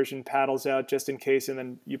cardioversion paddles out just in case, and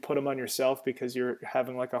then you put them on yourself because you're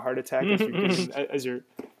having like a heart attack as you're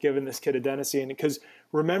giving this kid adenosine. Because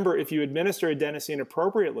remember, if you administer adenosine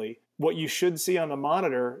appropriately, what you should see on the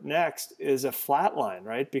monitor next is a flat line,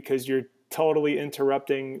 right? Because you're totally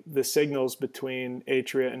interrupting the signals between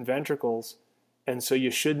atria and ventricles. And so you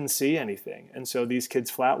shouldn't see anything. And so these kids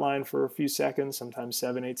flatline for a few seconds, sometimes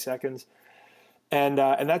 7-8 seconds. And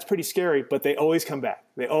that's pretty scary, but they always come back.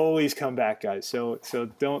 They always come back, guys. So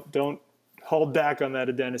don't hold back on that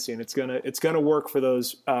adenosine. It's gonna work for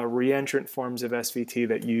those reentrant forms of SVT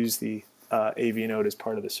that use the AV node as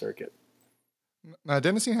part of the circuit. Now,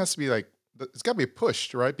 adenosine has to be it's got to be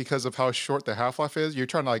pushed, right? Because of how short the half-life is. You're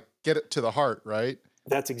trying to get it to the heart, right?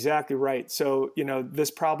 That's exactly right. So, this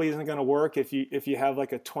probably isn't going to work if you have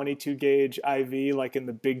like a 22 gauge IV, like in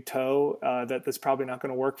the big toe, that's probably not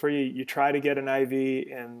going to work for you. You try to get an IV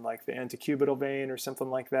in like the antecubital vein or something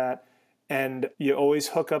like that. And you always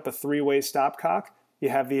hook up a 3-way stopcock. You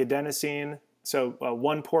have the adenosine. So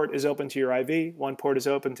one port is open to your IV, one port is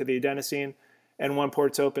open to the adenosine, and one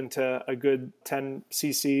port's open to a good 10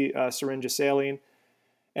 cc syringe of saline.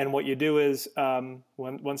 And what you do is,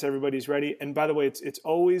 once everybody's ready, and by the way, it's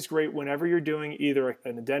always great whenever you're doing either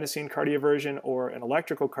an adenosine cardioversion or an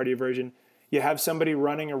electrical cardioversion, you have somebody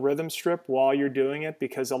running a rhythm strip while you're doing it,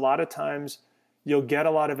 because a lot of times you'll get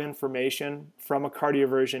a lot of information from a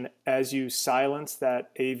cardioversion as you silence that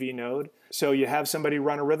AV node. So you have somebody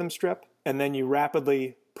run a rhythm strip, and then you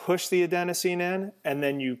rapidly push the adenosine in, and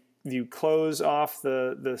then you close off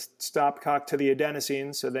the stopcock to the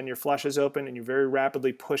adenosine, so then your flush is open and you very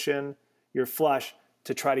rapidly push in your flush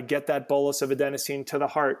to try to get that bolus of adenosine to the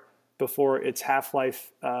heart before its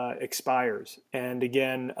half-life expires. And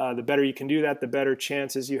again, the better you can do that, the better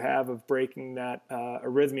chances you have of breaking that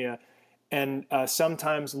arrhythmia. And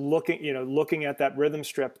sometimes looking at that rhythm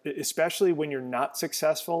strip, especially when you're not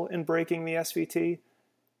successful in breaking the SVT,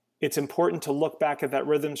 it's important to look back at that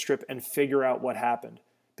rhythm strip and figure out what happened.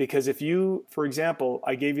 Because if you, for example,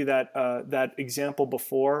 I gave you that example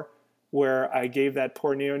before where I gave that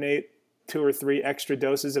poor neonate 2 or 3 extra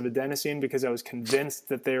doses of adenosine because I was convinced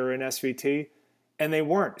that they were in SVT, and they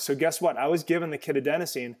weren't. So guess what? I was giving the kid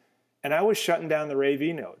adenosine, and I was shutting down their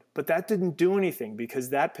AV node. But that didn't do anything because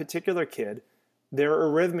that particular kid, their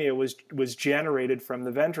arrhythmia was generated from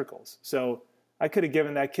the ventricles. So I could have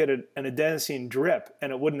given that kid an adenosine drip,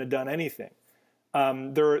 and it wouldn't have done anything.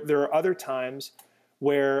 There are other times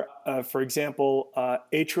where, for example,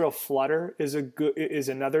 atrial flutter is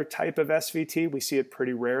another type of SVT. We see it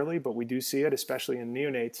pretty rarely, but we do see it, especially in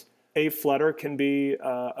neonates. A flutter can be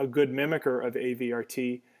a good mimicker of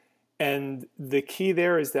AVRT. And the key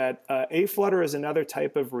there is that A flutter is another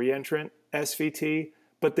type of reentrant SVT,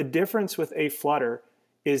 but the difference with A flutter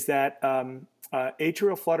is that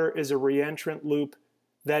atrial flutter is a reentrant loop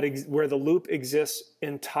where the loop exists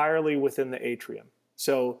entirely within the atrium.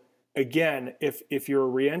 So again, if your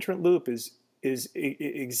reentrant loop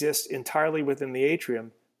exists entirely within the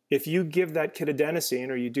atrium, if you give that kid adenosine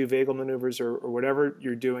or you do vagal maneuvers or whatever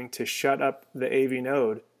you're doing to shut up the AV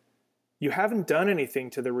node, you haven't done anything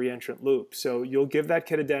to the reentrant loop. So you'll give that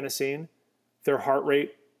kid adenosine, their heart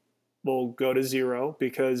rate will go to 0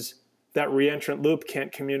 because that reentrant loop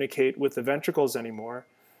can't communicate with the ventricles anymore.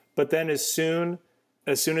 But then as soon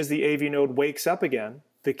as the AV node wakes up again,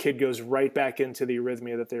 the kid goes right back into the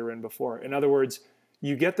arrhythmia that they were in before. In other words,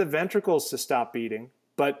 you get the ventricles to stop beating,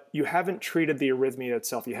 but you haven't treated the arrhythmia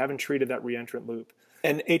itself. You haven't treated that reentrant loop.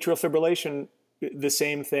 And atrial fibrillation, the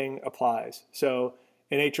same thing applies. So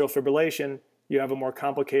in atrial fibrillation, you have a more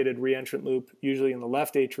complicated reentrant loop, usually in the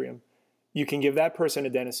left atrium. You can give that person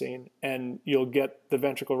adenosine, and you'll get the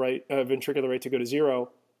ventricular rate to go to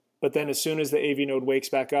 0. But then as soon as the AV node wakes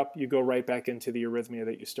back up, you go right back into the arrhythmia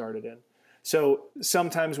that you started in. So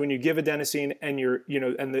sometimes when you give adenosine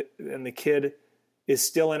and the kid is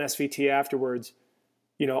still in SVT afterwards,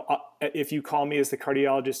 if you call me as the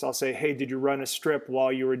cardiologist, I'll say, hey, did you run a strip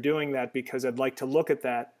while you were doing that? Because I'd like to look at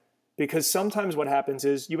that. Because sometimes what happens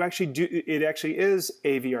is it actually is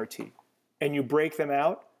AVRT, and you break them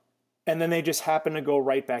out, and then they just happen to go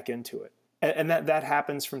right back into it. And that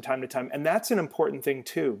happens from time to time. And that's an important thing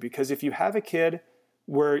too, because if you have a kid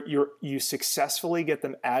where you successfully get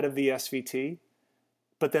them out of the SVT,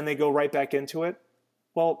 but then they go right back into it,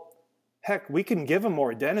 well, heck, we can give them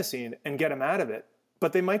more adenosine and get them out of it,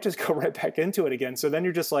 but they might just go right back into it again. So then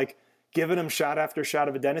you're just like giving them shot after shot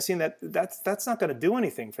of adenosine. That's not going to do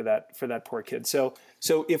anything for that poor kid. So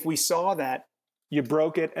if we saw that you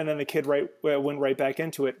broke it, and then the kid went right back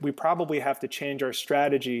into it. We probably have to change our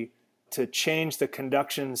strategy to change the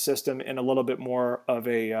conduction system in a little bit more of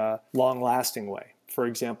a long-lasting way. For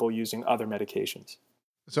example, using other medications.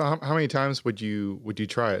 So how many times would you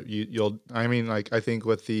try it? I think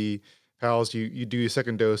with the PALS, you do your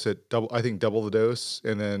second dose at double the dose,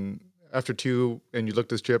 and then after 2, and you look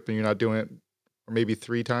this trip and you're not doing it, or maybe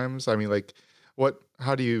 3 times. I mean, like,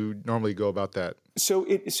 how do you normally go about that? So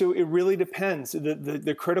it really depends.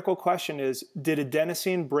 The critical question is, did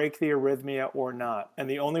adenosine break the arrhythmia or not? And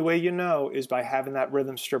the only way you know is by having that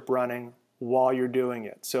rhythm strip running while you're doing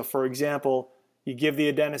it. So for example, you give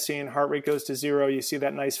the adenosine, heart rate goes to 0, you see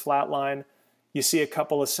that nice flat line, you see a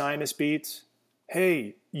couple of sinus beats,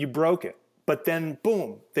 hey, you broke it. But then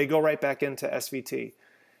boom, they go right back into SVT.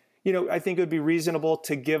 I think it would be reasonable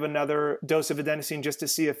to give another dose of adenosine just to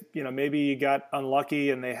see if, maybe you got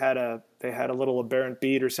unlucky and they had a little aberrant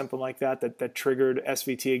beat or something like that triggered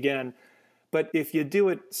SVT again. But if you do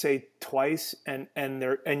it, say, twice and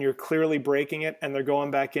you're clearly breaking it and they're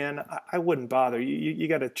going back in, I wouldn't bother. You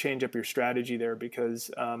got to change up your strategy there,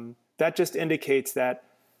 because that just indicates that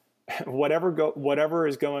whatever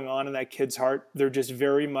is going on in that kid's heart, they're just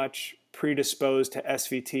very much predisposed to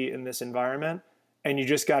SVT in this environment. And you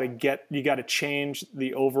just got to change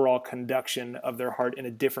the overall conduction of their heart in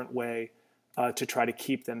a different way to try to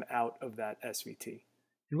keep them out of that SVT.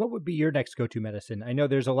 And what would be your next go-to medicine? I know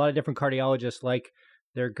there's a lot of different cardiologists like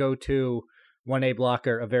their go-to 1A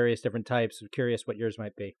blocker of various different types. I'm curious what yours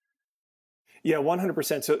might be. Yeah,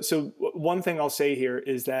 100%. So one thing I'll say here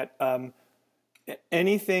is that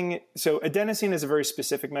adenosine is a very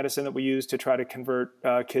specific medicine that we use to try to convert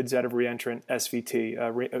kids out of reentrant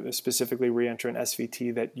SVT, specifically reentrant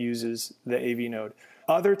SVT that uses the AV node.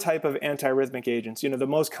 Other type of antiarrhythmic agents, the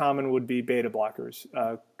most common would be beta blockers,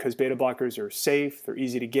 because beta blockers are safe, they're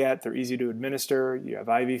easy to get, they're easy to administer. You have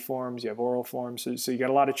IV forms, you have oral forms, so you got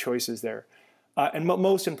a lot of choices there. And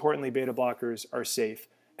most importantly, beta blockers are safe.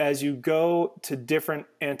 As you go to different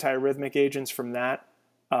antiarrhythmic agents from that,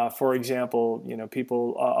 for example,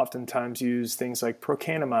 people oftentimes use things like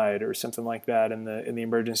procainamide or something like that in the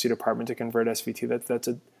emergency department to convert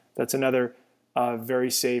SVT. That's another very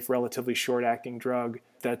safe, relatively short-acting drug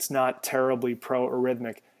that's not terribly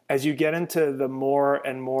pro-arrhythmic. As you get into the more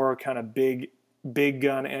and more kind of big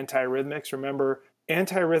gun antiarrhythmics, remember,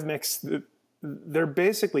 antiarrhythmics, they're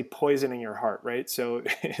basically poisoning your heart, right? So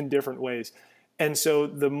in different ways. And so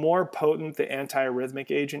the more potent the antiarrhythmic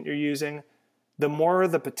agent you're using, the more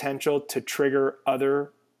the potential to trigger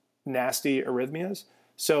other nasty arrhythmias.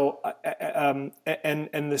 So,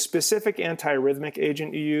 and the specific antiarrhythmic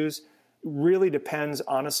agent you use really depends,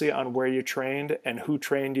 honestly, on where you trained and who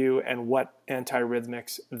trained you and what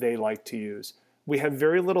antiarrhythmics they like to use. We have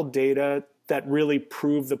very little data that really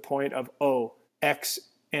prove the point of, X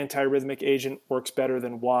antiarrhythmic agent works better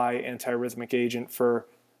than Y antiarrhythmic agent for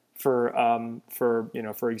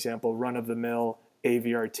example, run-of-the-mill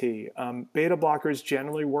AVRT. Beta blockers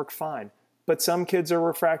generally work fine, but some kids are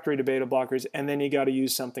refractory to beta blockers, and then you got to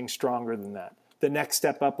use something stronger than that. The next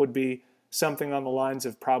step up would be something on the lines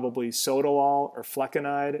of probably sotalol or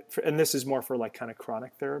flecainide, and this is more for like kind of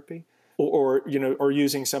chronic therapy, or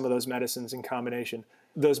using some of those medicines in combination.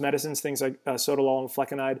 Those medicines, things like sotalol and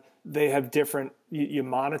flecainide, they have different. You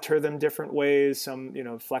monitor them different ways. Some,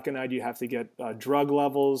 flecainide, you have to get drug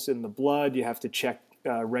levels in the blood. You have to check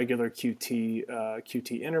regular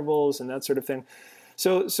QT intervals and that sort of thing.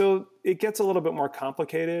 So it gets a little bit more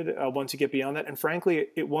complicated once you get beyond that. And frankly,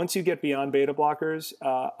 once you get beyond beta blockers,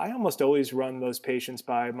 I almost always run those patients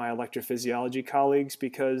by my electrophysiology colleagues,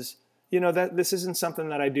 because that this isn't something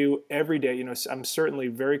that I do every day. I'm certainly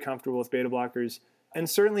very comfortable with beta blockers, and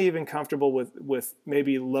certainly even comfortable with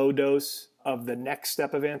maybe low dose of the next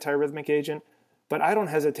step of antiarrhythmic agent. But I don't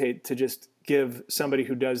hesitate to just give somebody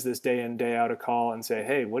who does this day in, day out a call and say,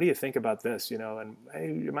 hey, what do you think about this? And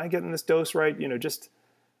hey, am I getting this dose right? Just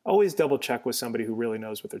always double check with somebody who really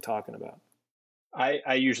knows what they're talking about.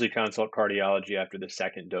 I usually consult cardiology after the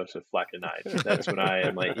second dose of flecainide. That's when I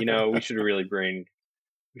am like, we should really bring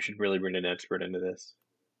an expert into this.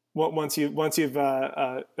 Once you've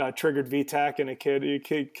triggered VTAC and a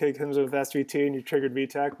kid comes with SVT and you triggered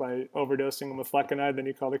VTAC by overdosing them with flecainide, then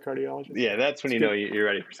you call the cardiologist. Yeah, that's when know you're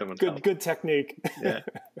ready for someone's help. Good technique. Yeah.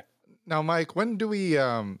 Now, Mike, when will we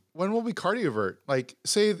cardiovert? Like,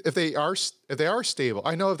 say if they are stable,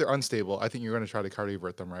 I know if they're unstable, I think you're going to try to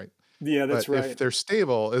cardiovert them, right? Yeah, that's right. If they're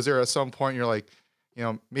stable, is there at some point you're like,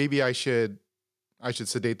 maybe I should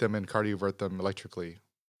sedate them and cardiovert them electrically?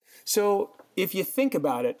 So if you think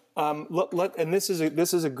about it, and this is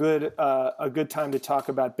a good time to talk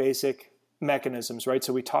about basic mechanisms, right?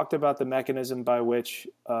 So we talked about the mechanism by which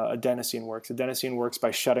adenosine works. Adenosine works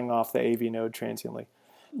by shutting off the AV node transiently.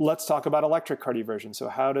 Let's talk about electric cardioversion. So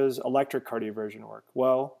how does electric cardioversion work?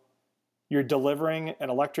 Well, you're delivering an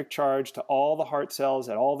electric charge to all the heart cells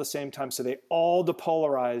at all the same time, so they all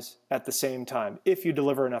depolarize at the same time. If you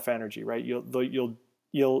deliver enough energy, right? You'll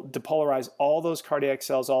depolarize all those cardiac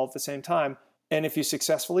cells all at the same time. And if you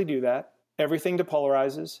successfully do that, everything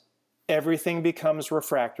depolarizes, everything becomes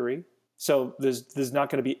refractory. So there's not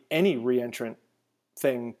going to be any reentrant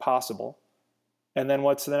thing possible. And then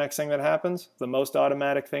what's the next thing that happens? The most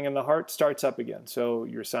automatic thing in the heart starts up again. So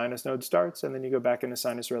your sinus node starts, and then you go back into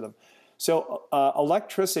sinus rhythm. So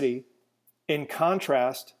electricity, in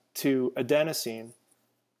contrast to adenosine,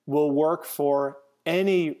 will work for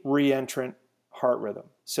any reentrant heart rhythm.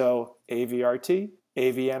 So AVRT,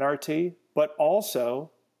 AVNRT, but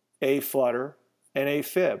also A-flutter and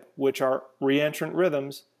A-fib, which are reentrant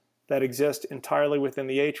rhythms that exist entirely within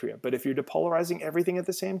the atria. But if you're depolarizing everything at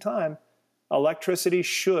the same time, electricity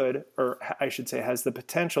should, or I should say has the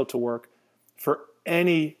potential to work for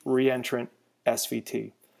any reentrant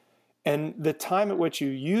SVT. And the time at which you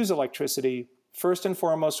use electricity, first and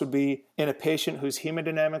foremost, would be in a patient who's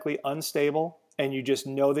hemodynamically unstable, and you just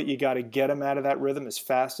know that you got to get them out of that rhythm as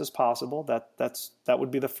fast as possible. That would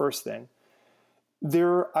be the first thing.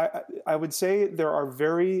 I would say there are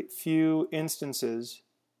very few instances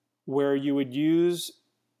where you would use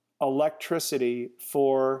electricity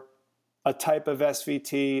for a type of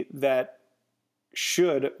SVT that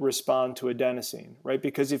should respond to adenosine, right?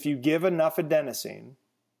 Because if you give enough adenosine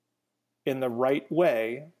in the right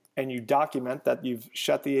way and you document that you've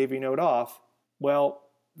shut the AV node off, well,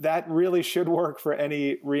 that really should work for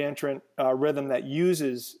any reentrant rhythm that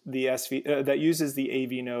uses the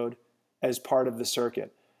AV node as part of the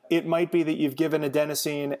circuit. It might be that you've given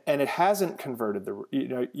adenosine and it hasn't converted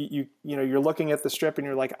you're looking at the strip and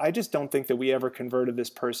you're like, I just don't think that we ever converted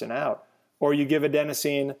this person out. Or you give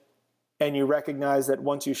adenosine and you recognize that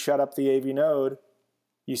once you shut up the AV node,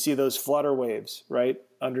 you see those flutter waves, right,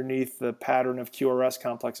 underneath the pattern of QRS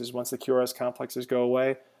complexes. Once the QRS complexes go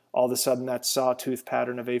away, all of a sudden that sawtooth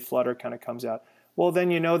pattern of A-flutter kind of comes out. Well,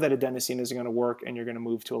 then you know that adenosine isn't going to work and you're going to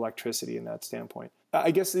move to electricity in that standpoint.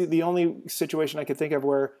 I guess the only situation I could think of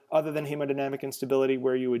where, other than hemodynamic instability,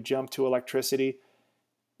 where you would jump to electricity,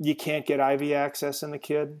 you can't get IV access in the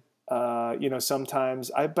kid.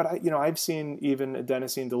 Sometimes I've seen even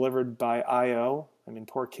adenosine delivered by IO. I mean,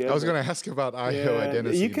 poor kid. I was going to ask about IO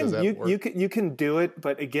adenosine. Does that work? You can do it,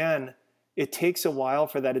 but again, it takes a while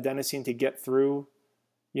for that adenosine to get through,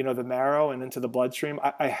 the marrow and into the bloodstream.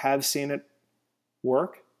 I have seen it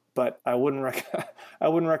work, but I wouldn't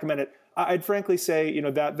recommend it. I'd frankly say,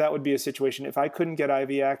 that would be a situation. If I couldn't get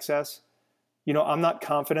IV access, I'm not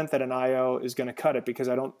confident that an IO is going to cut it because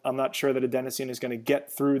I'm not sure that adenosine is going to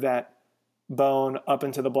get through that bone up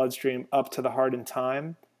into the bloodstream, up to the heart in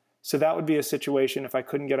time. So that would be a situation, if I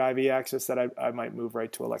couldn't get IV access, that I might move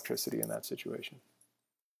right to electricity in that situation.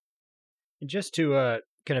 And just to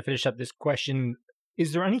kind of finish up this question,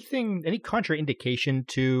 is there any contraindication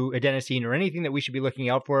to adenosine or anything that we should be looking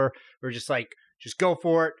out for? Or just go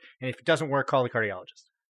for it, and if it doesn't work, call the cardiologist?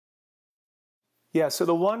 Yeah, so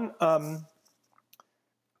the one,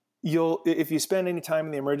 if you spend any time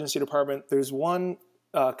in the emergency department, there's one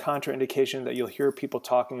contraindication that you'll hear people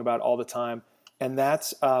talking about all the time, and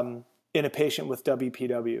that's in a patient with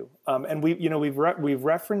WPW. And we've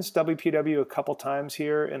referenced WPW a couple times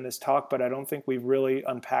here in this talk, but I don't think we've really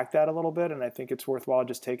unpacked that a little bit, and I think it's worthwhile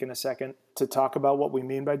just taking a second to talk about what we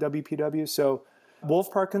mean by WPW. So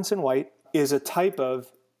Wolf-Parkinson-White is a type of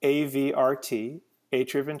AVRT,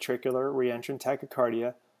 atrioventricular reentrant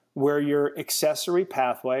tachycardia, where your accessory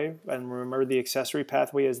pathway, and remember the accessory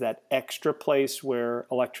pathway is that extra place where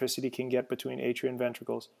electricity can get between atria and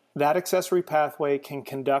ventricles. That accessory pathway can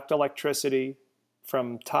conduct electricity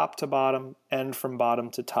from top to bottom and from bottom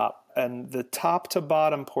to top. And the top to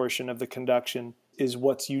bottom portion of the conduction is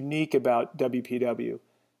what's unique about WPW.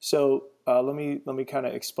 So let me kind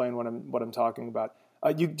of explain what I'm talking about.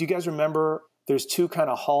 Do you guys remember there's two kind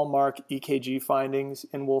of hallmark EKG findings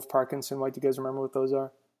in Wolf-Parkinson-White? Do you guys remember what those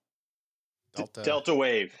are? Delta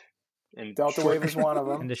wave. And delta wave is one of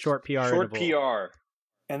them. And the short PR interval.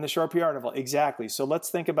 And the short PR interval, exactly. So let's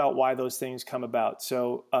think about why those things come about.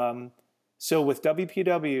 So with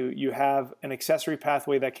WPW, you have an accessory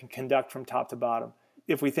pathway that can conduct from top to bottom.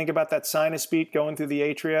 If we think about that sinus beat going through the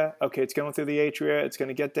atria, okay, it's going through the atria, it's going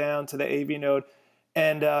to get down to the AV node.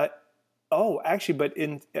 And,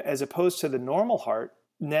 as opposed to the normal heart,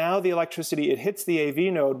 now the electricity, it hits the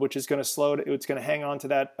AV node, which is going to it's going to hang on to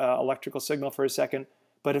that electrical signal for a second.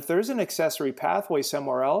 But if there's an accessory pathway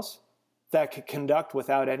somewhere else, that could conduct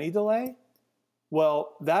without any delay,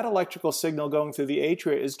 well, that electrical signal going through the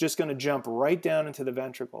atria is just going to jump right down into the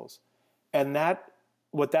ventricles. And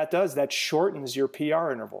what that does, that shortens your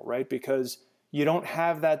PR interval, right? Because you don't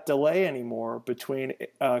have that delay anymore between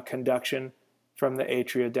conduction from the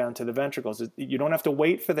atria down to the ventricles. You don't have to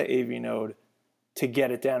wait for the AV node to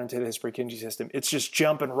get it down into the His-Purkinje system. It's just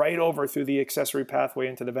jumping right over through the accessory pathway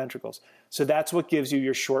into the ventricles. So that's what gives you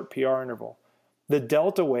your short PR interval. The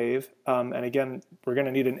delta wave, and again, we're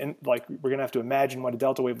going to have to imagine what a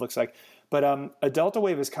delta wave looks like. But a delta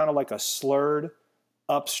wave is kind of like a slurred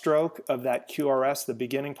upstroke of that QRS. The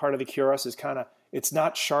beginning part of the QRS is it's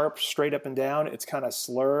not sharp straight up and down. It's kind of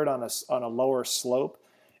slurred on a lower slope.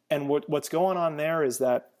 And what's going on there is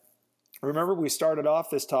that, remember we started off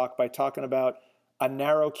this talk by talking about a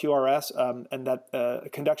narrow QRS, and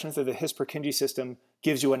that conduction through the His-Purkinje system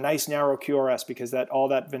gives you a nice narrow QRS because all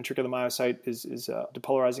that ventricular myocyte is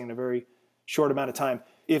depolarizing in a very short amount of time.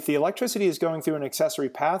 If the electricity is going through an accessory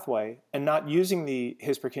pathway and not using the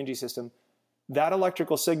His-Purkinje system, that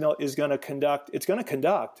electrical signal is going to conduct. It's going to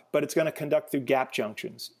conduct, but it's going to conduct through gap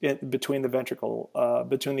junctions between the ventricular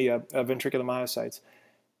myocytes.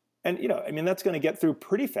 And that's going to get through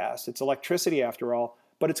pretty fast. It's electricity after all.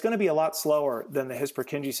 But it's going to be a lot slower than the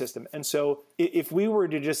His-Purkinje system. And so if we were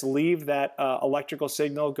to just leave that electrical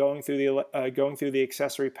signal going through the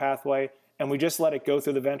accessory pathway and we just let it go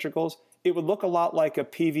through the ventricles, it would look a lot like a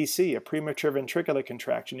PVC, a premature ventricular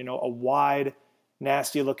contraction, a wide,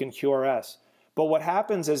 nasty-looking QRS. But what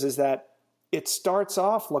happens is that it starts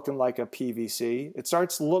off looking like a PVC. It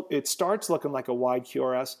starts looking like a wide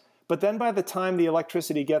QRS. But then by the time the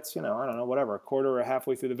electricity gets, a quarter or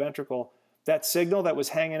halfway through the ventricle, that signal that was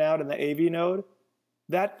hanging out in the AV node,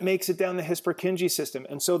 that makes it down the His-Purkinje system.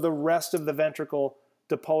 And so the rest of the ventricle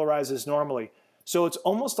depolarizes normally. So it's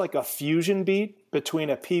almost like a fusion beat between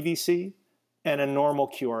a PVC and a normal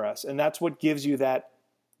QRS. And that's what gives you that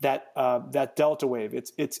delta wave.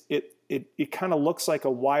 It kind of looks like a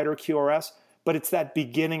wider QRS, but it's that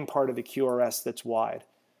beginning part of the QRS that's wide.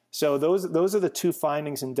 So those are the two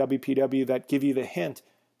findings in WPW that give you the hint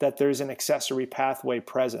that there's an accessory pathway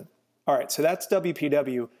present. All right, so that's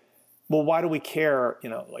WPW. Well, why do we care?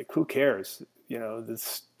 Who cares?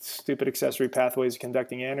 This stupid accessory pathways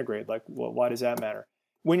conducting antegrade. Why does that matter?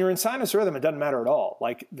 When you're in sinus rhythm, it doesn't matter at all.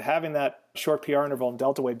 Having that short PR interval and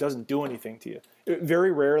delta wave doesn't do anything to you.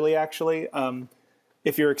 Very rarely, actually,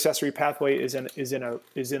 if your accessory pathway is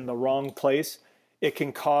in the wrong place, it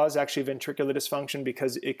can cause actually ventricular dysfunction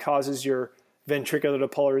because it causes your ventricular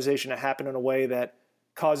depolarization to happen in a way that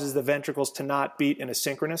causes the ventricles to not beat in a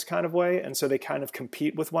synchronous kind of way, and so they kind of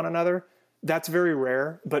compete with one another. That's very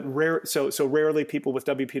rare, but so rarely people with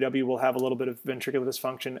WPW will have a little bit of ventricular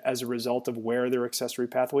dysfunction as a result of where their accessory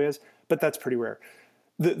pathway is, but that's pretty rare.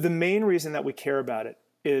 The main reason that we care about it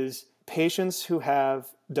is patients who have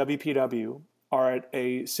WPW are at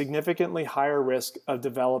a significantly higher risk of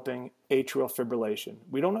developing atrial fibrillation.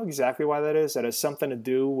 We don't know exactly why that is. That has something to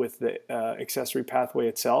do with the accessory pathway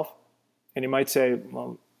itself. And you might say,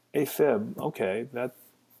 well, AFib, okay, that's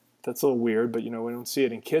a little weird, but we don't see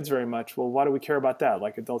it in kids very much. Well, why do we care about that?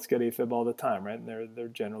 Adults get AFib all the time, right? And they're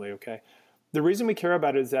generally okay. The reason we care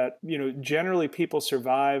about it is that, generally people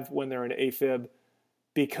survive when they're in AFib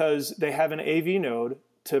because they have an AV node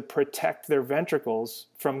to protect their ventricles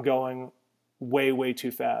from going way, way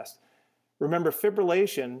too fast. Remember,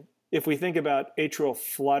 fibrillation, if we think about atrial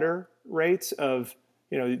flutter rates of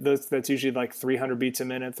that's usually like 300 beats a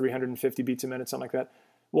minute, 350 beats a minute, something like that.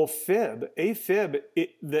 Well, AFib,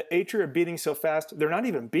 the atria are beating so fast, they're not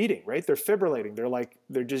even beating, right? They're fibrillating.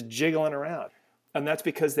 They're just jiggling around. And that's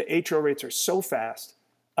because the atrial rates are so fast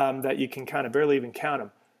that you can kind of barely even count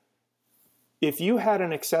them. If you had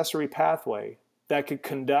an accessory pathway that could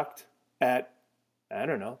conduct at,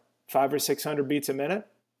 500 or 600 beats a minute,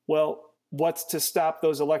 well, what's to stop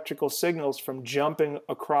those electrical signals from jumping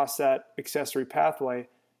across that accessory pathway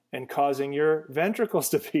and causing your ventricles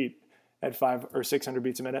to beat at 500 or 600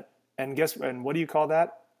 beats a minute? And what do you call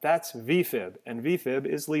that? That's VFib, and VFib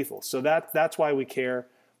is lethal. So that's why we care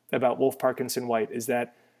about Wolf-Parkinson-White, is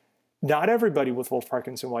that not everybody with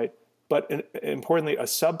Wolf-Parkinson-White, but importantly, a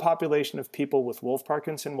subpopulation of people with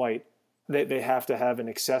Wolf-Parkinson-White, they have to have an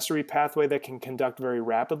accessory pathway that can conduct very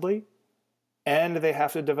rapidly, and they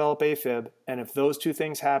have to develop AFib. And if those two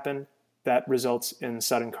things happen, that results in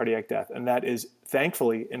sudden cardiac death. And that is,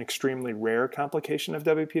 thankfully, an extremely rare complication of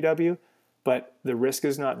WPW, but the risk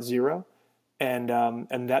is not zero. And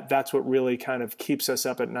that's what really kind of keeps us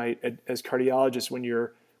up at night as cardiologists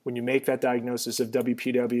when you make that diagnosis of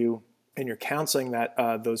WPW and you're counseling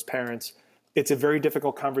those parents. It's a very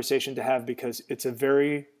difficult conversation to have because it's a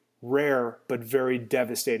very rare but very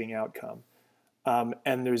devastating outcome.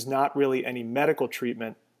 And there's not really any medical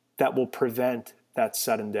treatment that will prevent that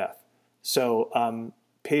sudden death. So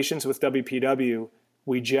patients with WPW,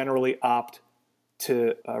 we generally opt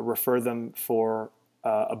to refer them for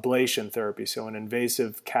ablation therapy, so an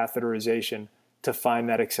invasive catheterization to find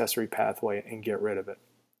that accessory pathway and get rid of it.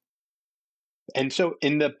 And so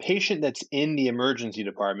in the patient that's in the emergency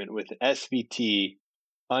department with SVT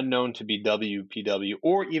unknown to be WPW,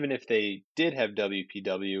 or even if they did have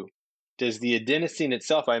WPW, does the adenosine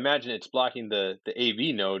itself, I imagine it's blocking the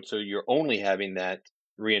AV node, so you're only having that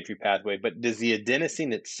reentry pathway, but does the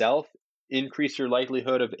adenosine itself increase your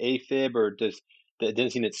likelihood of AFib, or does the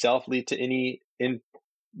adenosine itself lead to any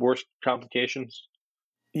worse complications?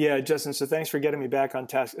 Yeah, Justin, so thanks for getting me back on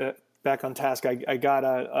task. I got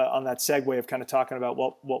on that segue of kind of talking about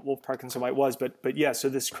what Wolf-Parkinson-White was, but yeah, so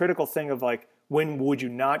this critical thing of like, when would you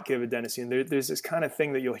not give adenosine? There's this kind of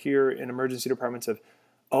thing that you'll hear in emergency departments of,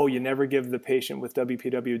 oh, you never give the patient with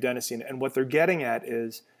WPW adenosine. And what they're getting at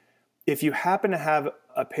is, if you happen to have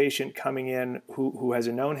a patient coming in who has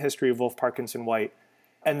a known history of Wolf-Parkinson-White,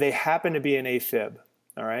 and they happen to be an AFib,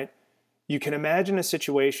 all right, you can imagine a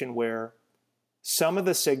situation where some of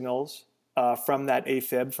the signals from that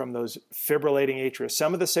AFib, from those fibrillating atria,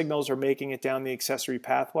 some of the signals are making it down the accessory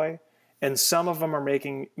pathway, and some of them are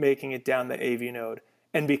making it down the AV node.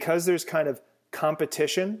 And because there's kind of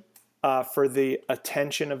competition for the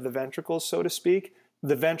attention of the ventricles, so to speak,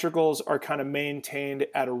 the ventricles are kind of maintained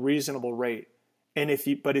at a reasonable rate. And if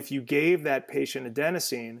you gave that patient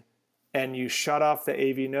adenosine and you shut off the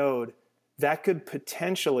AV node, that could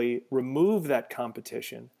potentially remove that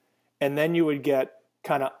competition, and then you would get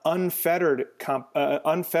kind of unfettered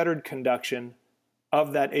conduction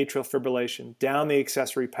of that atrial fibrillation down the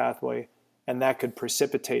accessory pathway, and that could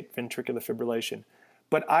precipitate ventricular fibrillation.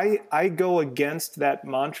 But I go against that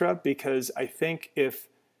mantra, because I think if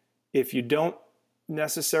you don't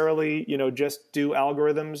necessarily just do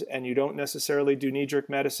algorithms, and you don't necessarily do knee-jerk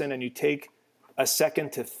medicine, and you take a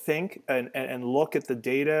second to think and look at the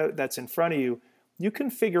data that's in front of you, you can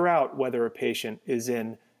figure out whether a patient is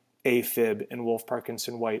in AFib and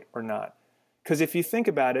Wolf-Parkinson-White or not. Because if you think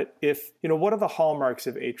about it, what are the hallmarks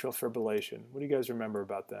of atrial fibrillation? What do you guys remember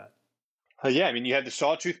about that? Yeah, I mean, you have the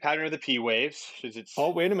sawtooth pattern of the P waves.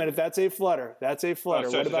 Oh, wait a minute. That's a flutter.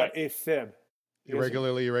 What about AFib?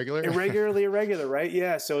 Irregularly irregular? Irregularly irregular, right?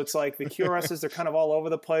 Yeah, so it's like the QRSs, they're kind of all over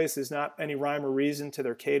the place. There's not any rhyme or reason to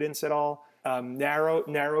their cadence at all. Narrow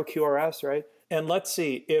QRS, right? And let's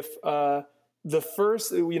see, if the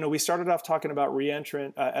first, we started off talking about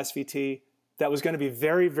reentrant SVT, that was going to be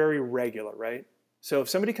very, very regular, right? So if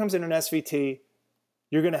somebody comes in an SVT,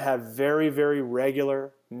 you're going to have very, very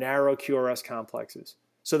regular, narrow QRS complexes.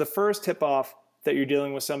 So the first tip-off that you're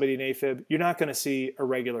dealing with somebody in AFib, you're not going to see a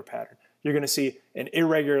regular pattern. You're going to see an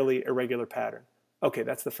irregularly irregular pattern. Okay,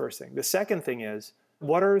 that's the first thing. The second thing is,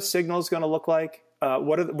 what are signals going to look like?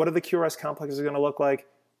 What are the QRS complexes going to look like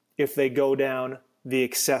if they go down the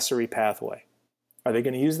accessory pathway? Are they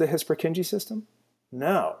going to use the His-Purkinje system?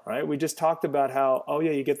 No, right? We just talked about how, oh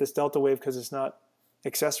yeah, you get this delta wave because it's not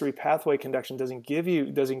accessory pathway conduction doesn't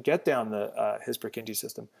get down the His-Purkinje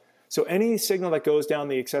system. So any signal that goes down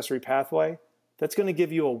the accessory pathway, that's going to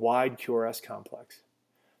give you a wide QRS complex.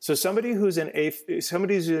 So somebody who's in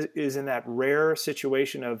is in that rare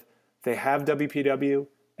situation of they have WPW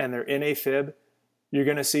and they're in AFib, you're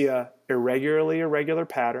going to see a irregularly irregular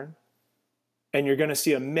pattern, and you're going to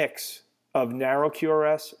see a mix of narrow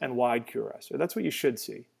QRS and wide QRS. So that's what you should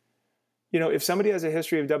see. If somebody has a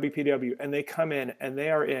history of WPW and they come in and they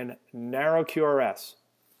are in narrow QRS,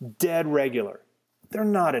 dead regular, they're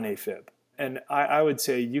not an AFib. And I would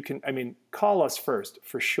say call us first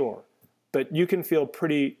for sure, but you can feel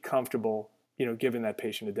pretty comfortable, giving that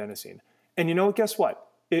patient adenosine. And guess what?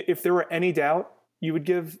 If there were any doubt, you would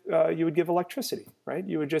give electricity, right?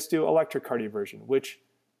 You would just do electrocardioversion, which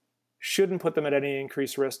shouldn't put them at any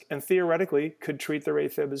increased risk, and theoretically could treat their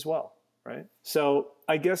AFib as well, right? So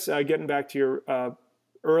I guess getting back to your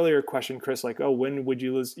earlier question, Chris, like, when would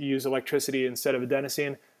you use electricity instead of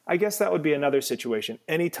adenosine? I guess that would be another situation.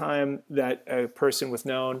 Anytime that a person with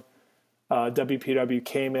known WPW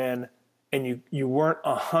came in and you weren't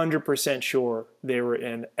 100% sure they were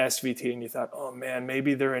in SVT, and you thought, oh man,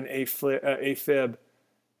 maybe they're in AFib,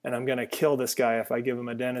 and I'm going to kill this guy if I give him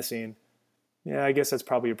adenosine. Yeah, I guess that's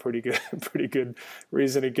probably a pretty good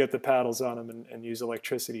reason to get the paddles on them and use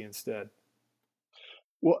electricity instead.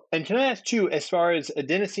 Well, and can I ask too, as far as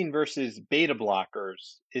adenosine versus beta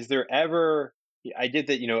blockers, is there ever, I get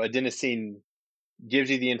that, adenosine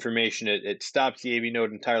gives you the information, it stops the AV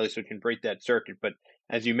node entirely so it can break that circuit. But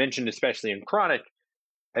as you mentioned, especially in chronic,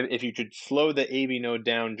 if you could slow the AV node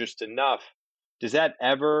down just enough, does that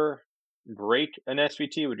ever break an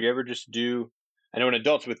SVT? Would you ever just do, I know in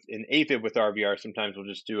adults with an AFib with RVR, sometimes we'll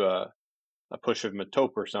just do a push of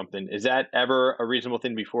metope or something. Is that ever a reasonable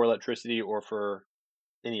thing before electricity or for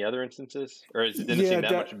any other instances? Or is adenosine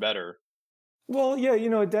that much better? Well, yeah,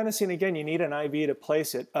 adenosine, again, you need an IV to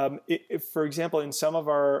place it. If, for example, in some of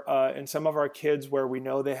our kids where we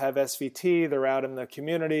know they have SVT, they're out in the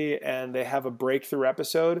community and they have a breakthrough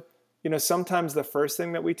episode, sometimes the first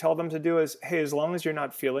thing that we tell them to do is, hey, as long as you're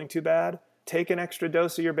not feeling too bad, take an extra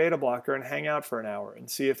dose of your beta blocker and hang out for an hour and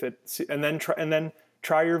see if and then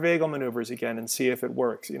try your vagal maneuvers again and see if it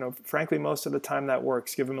works. Frankly, most of the time that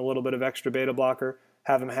works. Give them a little bit of extra beta blocker,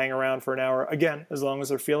 have them hang around for an hour, again, as long as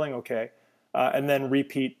they're feeling okay. And then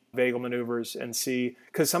repeat vagal maneuvers and see,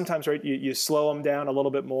 because sometimes, right, you slow them down a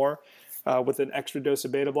little bit more with an extra dose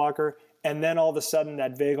of beta blocker, and then all of a sudden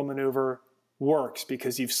that vagal maneuver works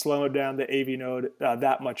because you've slowed down the AV node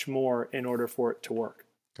that much more in order for it to work.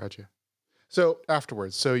 Gotcha. So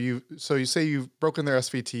afterwards, so you say you've broken their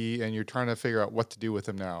SVT and you're trying to figure out what to do with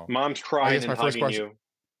them now. Mom's crying and hugging you.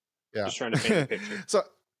 Yeah. Just trying to paint a picture.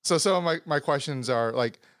 So some of my questions are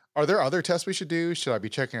like, are there other tests we should do? Should I be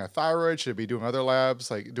checking a thyroid? Should I be doing other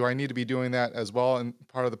labs? Like, do I need to be doing that as well in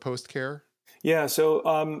part of the post-care? Yeah.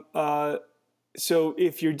 So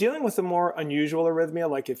if you're dealing with a more unusual arrhythmia,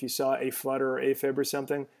 like if you saw a flutter or AFib or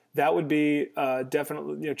something, that would be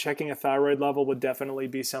definitely, checking a thyroid level would definitely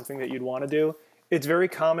be something that you'd want to do. It's very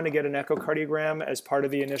common to get an echocardiogram as part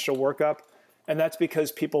of the initial workup. And that's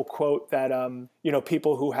because people quote that,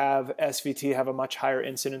 people who have SVT have a much higher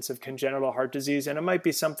incidence of congenital heart disease. And it might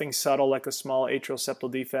be something subtle like a small atrial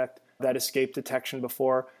septal defect that escaped detection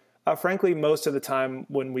before. Frankly, most of the time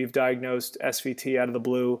when we've diagnosed SVT out of the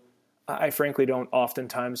blue, I frankly don't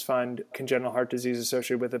oftentimes find congenital heart disease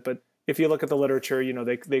associated with it. But if you look at the literature,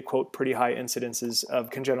 they quote pretty high incidences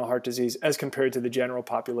of congenital heart disease as compared to the general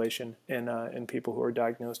population in people who are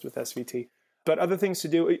diagnosed with SVT. But other things to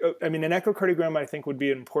do, an echocardiogram I think would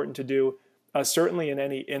be important to do, certainly in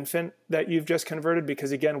any infant that you've just converted,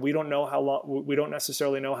 because again, we don't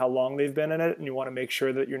necessarily know how long they've been in it, and you want to make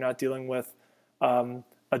sure that you're not dealing with a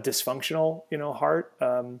dysfunctional, heart.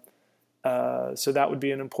 So that would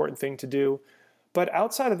be an important thing to do. But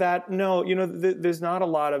outside of that, no, there's not a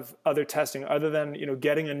lot of other testing other than,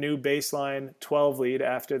 getting a new baseline 12 lead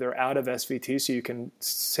after they're out of SVT. So you can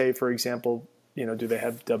say, for example, do they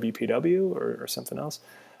have WPW or something else?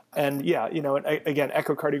 And yeah, again,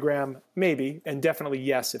 echocardiogram, maybe, and definitely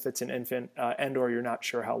yes, if it's an infant and or you're not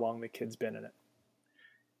sure how long the kid's been in it.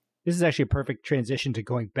 This is actually a perfect transition to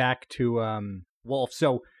going back to Wolf.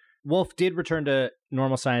 So Wolf did return to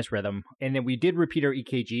normal sinus rhythm, and then we did repeat our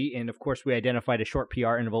EKG, and of course we identified a short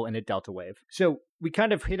PR interval and a delta wave. So we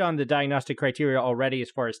kind of hit on the diagnostic criteria already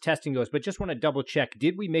as far as testing goes, but just want to double check,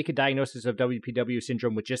 did we make a diagnosis of WPW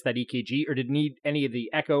syndrome with just that EKG, or did it need any of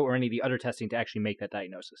the echo or any of the other testing to actually make that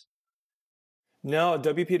diagnosis? No,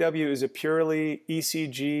 WPW is a purely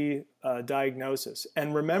ECG diagnosis.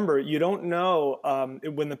 And remember, you don't know,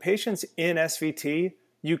 when the patient's in SVT,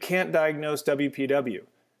 you can't diagnose WPW.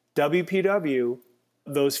 WPW,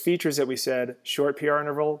 those features that we said, short PR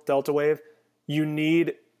interval, delta wave, you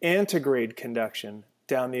need antegrade conduction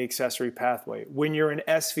down the accessory pathway. When you're in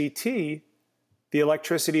SVT, the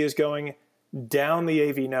electricity is going down the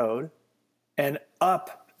AV node and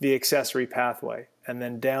up the accessory pathway and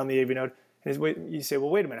then down the AV node. And you say, well,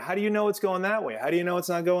 wait a minute, how do you know it's going that way? How do you know it's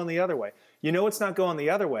not going the other way? You know it's not going the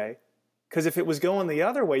other way because if it was going the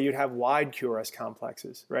other way, you'd have wide QRS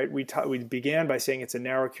complexes, right? We began by saying it's a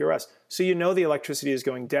narrow QRS. So you know the electricity is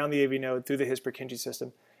going down the AV node through the His-Purkinje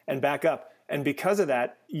system and back up. And because of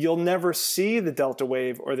that, you'll never see the delta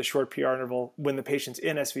wave or the short PR interval when the patient's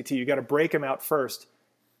in SVT. You got to break them out first,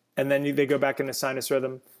 and then they go back into sinus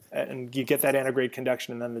rhythm, and you get that antegrade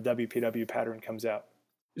conduction, and then the WPW pattern comes out.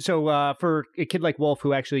 So for a kid like Wolf,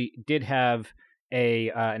 who actually did have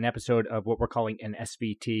an episode of what we're calling an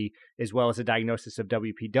SVT, as well as a diagnosis of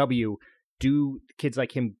WPW, do kids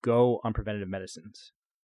like him go on preventative medicines?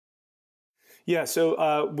 Yeah,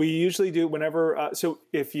 so we usually do whenever, so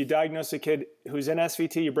if you diagnose a kid who's in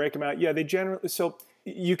SVT, you break them out. Yeah, they generally, so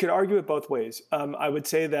you could argue it both ways. I would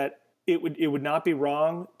say that it would not be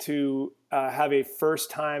wrong to have a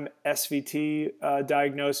first-time SVT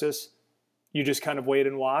diagnosis. You just kind of wait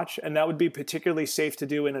and watch. And that would be particularly safe to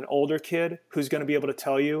do in an older kid who's going to be able to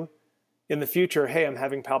tell you in the future, hey, I'm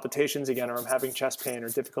having palpitations again, or I'm having chest pain or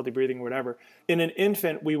difficulty breathing or whatever. In an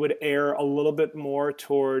infant, we would err a little bit more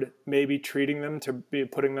toward maybe treating them to be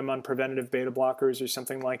putting them on preventative beta blockers or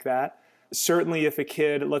something like that. Certainly if a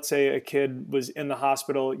kid, let's say a kid was in the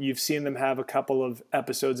hospital, you've seen them have a couple of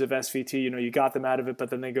episodes of SVT, you got them out of it, but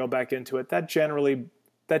then they go back into it. That generally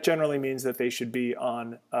means that they should be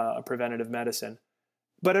on a preventative medicine.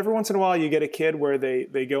 But every once in a while you get a kid where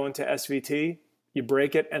they go into SVT, you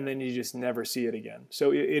break it, and then you just never see it again.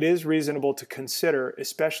 So it is reasonable to consider,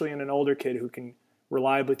 especially in an older kid who can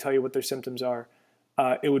reliably tell you what their symptoms are,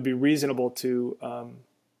 it would be reasonable to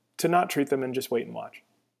not treat them and just wait and watch.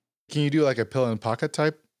 Can you do like a pill in pocket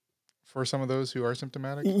type for some of those who are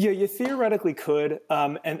symptomatic? Yeah, you theoretically could.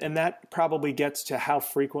 And that probably gets to how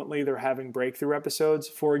frequently they're having breakthrough episodes.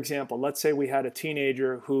 For example, let's say we had a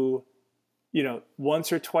teenager who,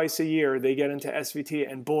 once or twice a year, they get into SVT.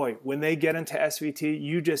 And boy, when they get into SVT,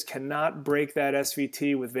 you just cannot break that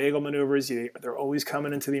SVT with vagal maneuvers. They're always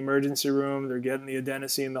coming into the emergency room. They're getting the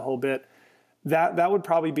adenosine, the whole bit. That would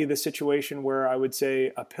probably be the situation where I would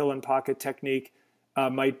say a pill in pocket technique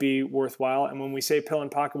might be worthwhile. And when we say pill in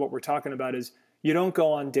pocket, what we're talking about is you don't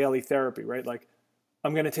go on daily therapy, right? Like,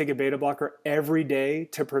 I'm going to take a beta blocker every day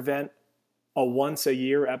to prevent a once a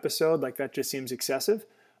year episode. Like, that just seems excessive.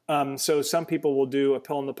 So some people will do a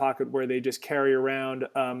pill in the pocket where they just carry around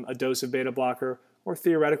a dose of beta blocker, or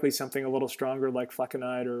theoretically something a little stronger like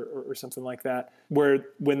flecainide or something like that, where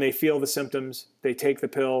when they feel the symptoms, they take the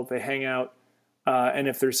pill, they hang out, and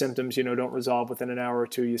if their symptoms, don't resolve within an hour or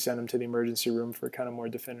two, you send them to the emergency room for kind of more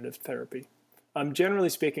definitive therapy. Generally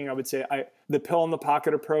speaking, I would say the pill in the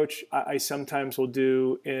pocket approach, I sometimes will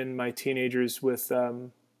do in my teenagers with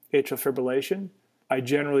atrial fibrillation. I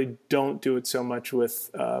generally don't do it so much with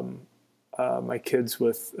my kids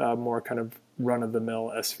with more kind of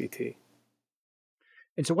run-of-the-mill SVT.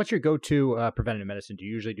 And so what's your go-to preventative medicine? Do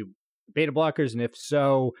you usually do beta blockers? And if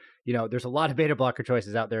so, there's a lot of beta blocker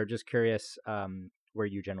choices out there. Just curious where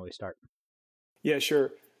you generally start. Yeah,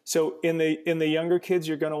 sure. So in the younger kids,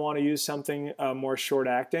 you're going to want to use something more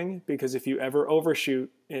short-acting, because if you ever overshoot,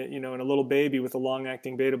 in a little baby with a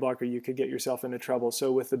long-acting beta blocker, you could get yourself into trouble.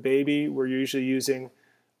 So with the baby, we're usually using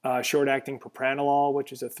short-acting propranolol,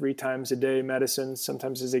 which is a 3 times a day medicine.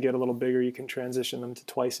 Sometimes as they get a little bigger, you can transition them to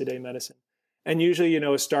twice-a-day medicine. And usually,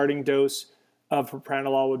 a starting dose of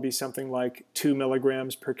propranolol would be something like 2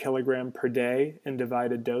 milligrams per kilogram per day in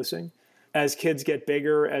divided dosing. As kids get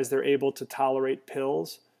bigger, as they're able to tolerate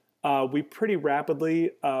pills, we pretty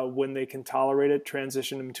rapidly, when they can tolerate it,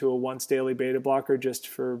 transition them to a once daily beta blocker just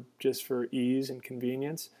for ease and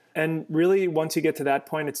convenience. And really, once you get to that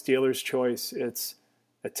point, it's dealer's choice. It's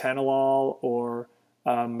atenolol or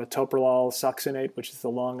metoprolol succinate, which is the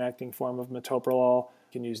long-acting form of metoprolol.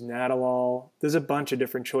 You can use nadolol. There's a bunch of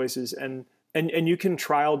different choices, and you can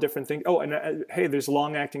trial different things. Oh, and hey, there's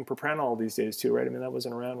long-acting propranolol these days too, right? I mean, that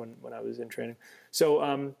wasn't around when I was in training.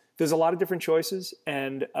 So there's a lot of different choices,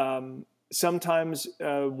 and sometimes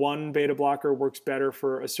one beta blocker works better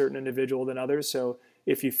for a certain individual than others. So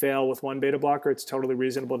if you fail with one beta blocker, it's totally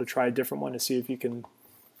reasonable to try a different one to see if you can,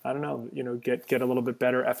 get a little bit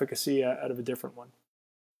better efficacy out of a different one.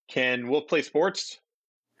 Can Wolf play sports?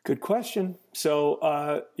 Good question.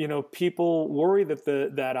 So, people worry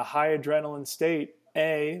that a high adrenaline state,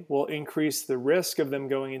 A, will increase the risk of them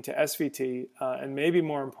going into SVT, and maybe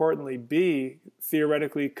more importantly, B,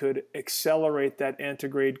 theoretically could accelerate that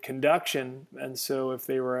antegrade conduction. And so if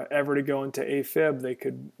they were ever to go into AFib, they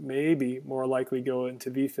could maybe more likely go into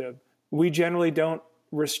VFib. We generally don't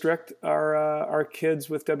restrict our kids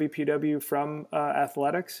with WPW from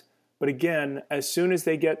athletics. But again, as soon as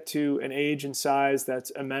they get to an age and size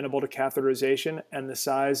that's amenable to catheterization, and the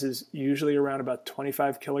size is usually around about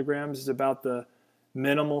 25 kilograms, is about the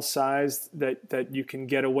minimal size that you can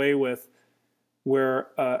get away with, where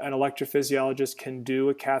an electrophysiologist can do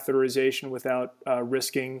a catheterization without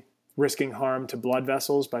risking harm to blood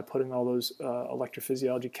vessels by putting all those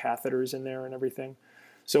electrophysiology catheters in there and everything.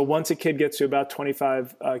 So once a kid gets to about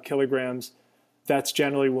 25 kilograms, that's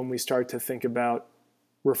generally when we start to think about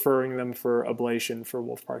referring them for ablation for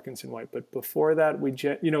Wolf-Parkinson-White. But before that,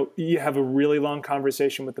 you have a really long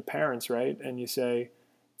conversation with the parents, right? And you say,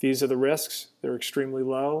 these are the risks. They're extremely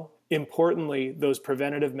low. Importantly, those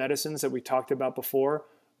preventative medicines that we talked about before,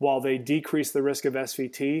 while they decrease the risk of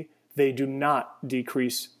SVT, they do not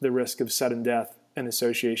decrease the risk of sudden death in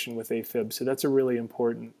association with AFib. So that's a really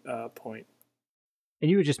important point.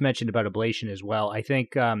 And you had just mentioned about ablation as well. I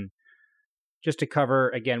think just to cover,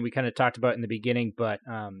 again, we kind of talked about it in the beginning, but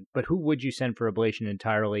who would you send for ablation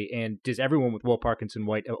entirely? And does everyone with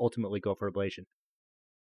Wolf-Parkinson-White ultimately go for ablation?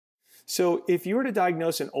 So if you were to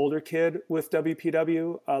diagnose an older kid with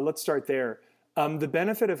WPW, let's start there. The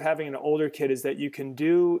benefit of having an older kid is that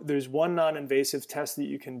there's one non-invasive test that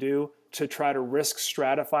you can do to try to risk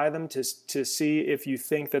stratify them to see if you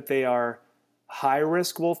think that they are high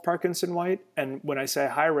risk Wolf-Parkinson-White. And when I say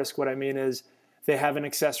high risk, what I mean is they have an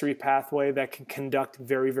accessory pathway that can conduct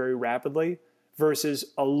very, very rapidly versus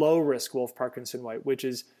a low risk Wolf-Parkinson-White, which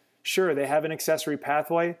is, sure, they have an accessory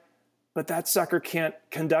pathway, but that sucker can't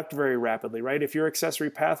conduct very rapidly, right? If your accessory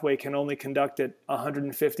pathway can only conduct at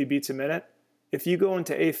 150 beats a minute, if you go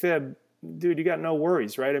into AFib, dude, you got no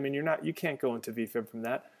worries, right? I mean, you can't go into VFib from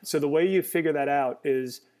that. So the way you figure that out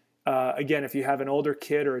is, again, if you have an older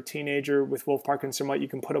kid or a teenager with Wolf-Parkinson-White, you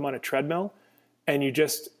can put them on a treadmill and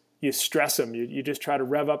you stress them. You just try to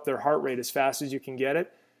rev up their heart rate as fast as you can get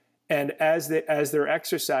it. And as they're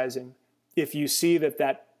exercising, if you see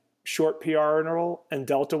that short PR interval and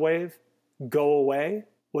delta wave go away,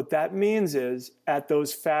 what that means is at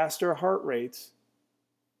those faster heart rates,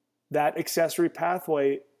 that accessory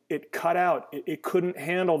pathway, it cut out. It couldn't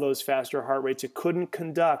handle those faster heart rates. It couldn't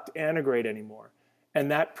conduct antegrade anymore. And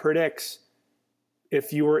that predicts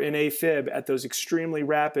if you were in AFib at those extremely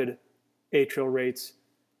rapid atrial rates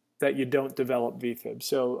that you don't develop VFib.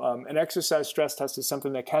 So an exercise stress test is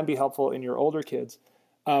something that can be helpful in your older kids.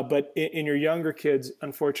 But in your younger kids,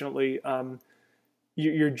 unfortunately,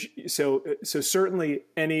 so certainly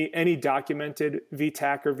any documented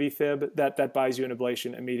VTAC or VFib that buys you an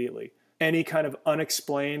ablation immediately. Any kind of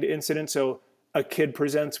unexplained incident, so a kid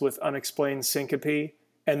presents with unexplained syncope,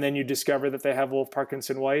 and then you discover that they have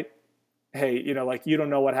Wolf-Parkinson-White. Hey, you don't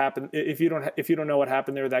know what happened. If you don't know what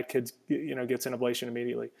happened there, that kid gets an ablation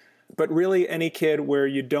immediately. But really, any kid where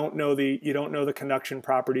you don't know the conduction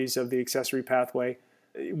properties of the accessory pathway,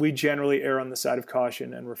 we generally err on the side of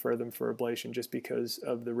caution and refer them for ablation just because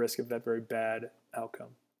of the risk of that very bad outcome.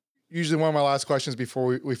 Usually one of my last questions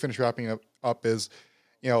before we finish wrapping up is,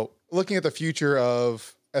 looking at the future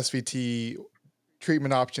of SVT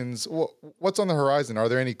treatment options, what's on the horizon? Are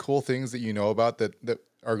there any cool things that you know about that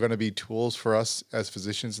are going to be tools for us as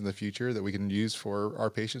physicians in the future that we can use for our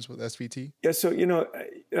patients with SVT? Yeah,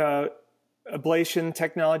 so, ablation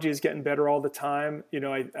technology is getting better all the time.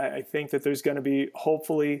 I think that there's going to be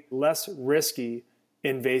hopefully less risky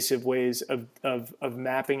invasive ways of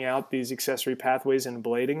mapping out these accessory pathways and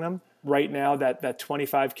ablating them. Right now, that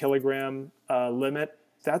 25 kilogram limit,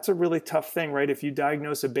 that's a really tough thing, right? If you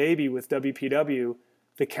diagnose a baby with WPW,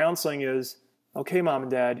 the counseling is, okay, mom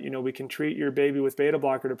and dad, we can treat your baby with beta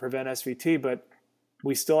blocker to prevent SVT, but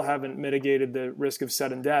we still haven't mitigated the risk of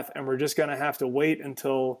sudden death, and we're just going to have to wait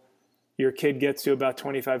until your kid gets to about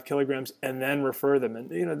 25 kilograms and then refer them.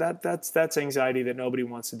 And that's anxiety that nobody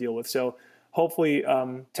wants to deal with. So hopefully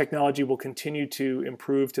technology will continue to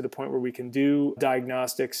improve to the point where we can do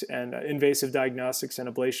diagnostics and invasive diagnostics and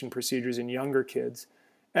ablation procedures in younger kids.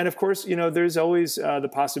 And of course, there's always the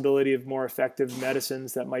possibility of more effective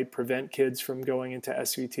medicines that might prevent kids from going into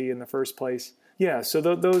SVT in the first place. Yeah, so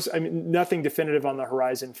those, nothing definitive on the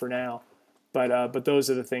horizon for now. But those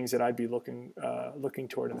are the things that I'd be looking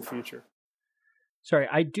toward in the future. Sorry,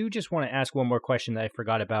 I do just want to ask one more question that I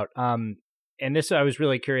forgot about. And this, I was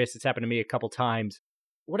really curious. It's happened to me a couple times.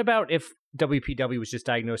 What about if WPW was just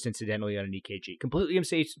diagnosed incidentally on an EKG? Completely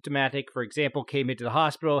asymptomatic, for example, came into the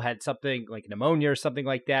hospital, had something like pneumonia or something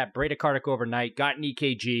like that, bradycardic overnight, got an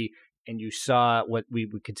EKG, and you saw what we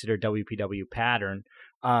would consider WPW pattern.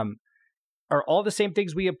 Are all the same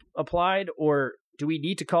things we applied, or do we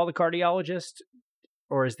need to call the cardiologist?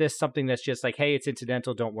 Or is this something that's just like, hey, it's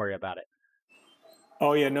incidental, don't worry about it?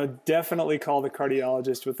 Oh yeah, no, definitely call the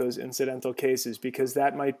cardiologist with those incidental cases, because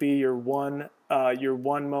that might be your one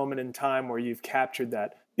moment in time where you've captured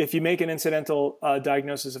that. If you make an incidental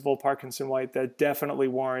diagnosis of Wolf-Parkinson-White, that definitely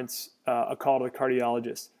warrants a call to the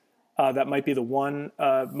cardiologist. That might be the one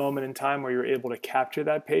moment in time where you're able to capture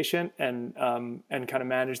that patient and kind of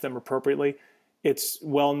manage them appropriately. It's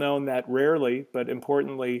well known that rarely, but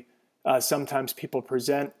importantly, sometimes people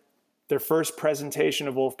present, their first presentation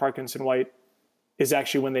of Wolf-Parkinson-White is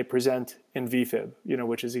actually when they present in VFib,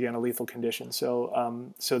 which is again a lethal condition. So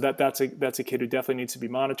that's a kid who definitely needs to be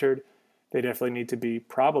monitored. They definitely need to be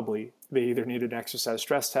they either need an exercise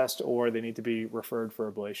stress test or they need to be referred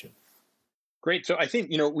for ablation. Great. So I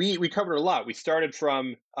think, we covered a lot. We started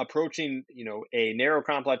from approaching, a narrow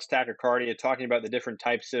complex tachycardia, talking about the different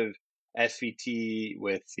types of SVT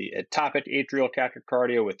with the ectopic atrial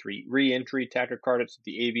tachycardia, with re-entry tachycardia,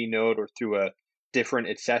 the AV node, or through a different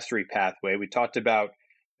accessory pathway. We talked about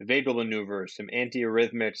vagal maneuvers, some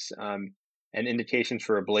antiarrhythmics, and indications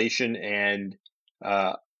for ablation and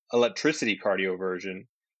electricity cardioversion.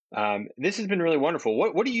 This has been really wonderful.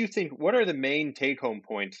 What do you think? What are the main take-home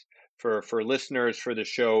points for listeners for the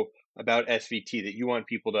show? about SVT that you want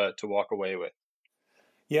people to walk away with?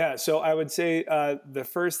 Yeah, so I would say the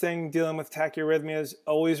first thing dealing with tachyarrhythmias,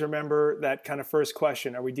 always remember that kind of first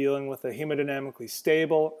question. Are we dealing with a hemodynamically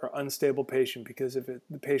stable or unstable patient? Because if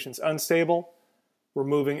the patient's unstable, we're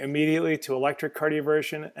moving immediately to electric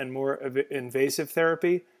cardioversion and more invasive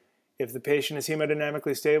therapy. If the patient is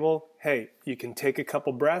hemodynamically stable, hey, you can take a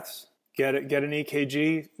couple breaths, get an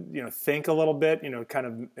EKG, think a little bit, kind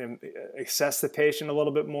of assess the patient a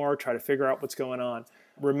little bit more, try to figure out what's going on.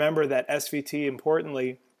 Remember that SVT,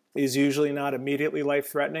 importantly, is usually not immediately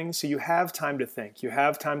life-threatening, so you have time to think. You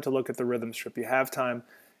have time to look at the rhythm strip. You have time,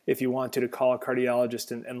 if you want to call a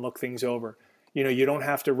cardiologist and look things over. You don't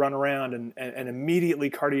have to run around and immediately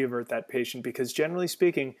cardiovert that patient, because generally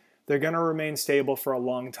speaking, they're going to remain stable for a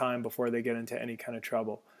long time before they get into any kind of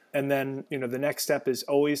trouble. And then, the next step is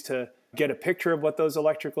always to get a picture of what those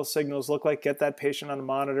electrical signals look like, get that patient on a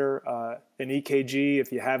monitor, an EKG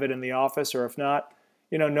if you have it in the office, or if not,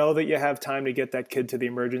 know that you have time to get that kid to the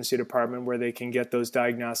emergency department where they can get those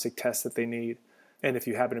diagnostic tests that they need. And if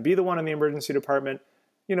you happen to be the one in the emergency department,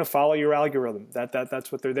 follow your algorithm.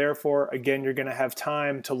 That's what they're there for. Again, you're going to have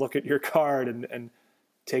time to look at your card and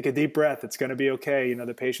take a deep breath. It's going to be okay.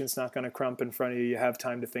 The patient's not going to crump in front of you. You have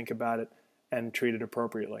time to think about it and treat it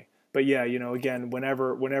appropriately. But yeah, again,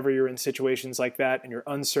 whenever you're in situations like that and you're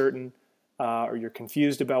uncertain or you're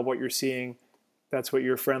confused about what you're seeing, that's what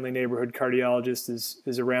your friendly neighborhood cardiologist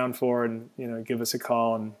is around for. And give us a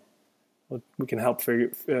call and we can help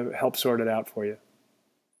sort it out for you.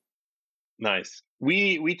 Nice.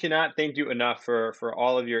 We cannot thank you enough for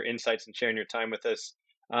all of your insights and sharing your time with us.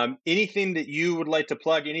 Anything that you would like to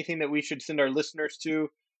plug? Anything that we should send our listeners to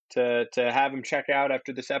have them check out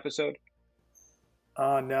after this episode?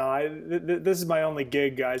 Oh no! This is my only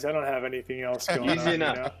gig, guys. I don't have anything else going on. Easy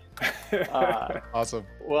enough. Awesome.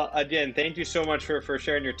 Well, again, thank you so much for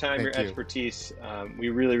sharing your time, your expertise. We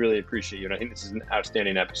really, really appreciate you, and I think this is an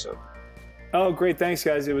outstanding episode. Oh, great! Thanks,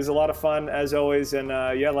 guys. It was a lot of fun as always, and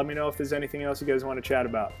let me know if there's anything else you guys want to chat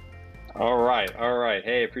about. All right.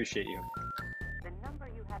 Hey, appreciate you. The number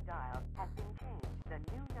you have dialed has been changed. The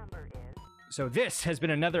new number is. So this has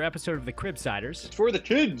been another episode of the Cribsiders. It's for the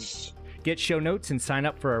kids. Get show notes and sign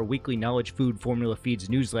up for our weekly Knowledge Food Formula Feeds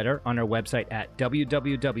newsletter on our website at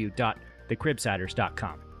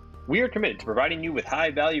www.thecribsiders.com. We are committed to providing you with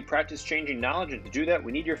high-value, practice-changing knowledge, and to do that,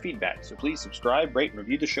 we need your feedback. So please subscribe, rate, and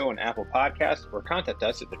review the show on Apple Podcasts, or contact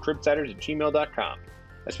us at thecribsiders@gmail.com.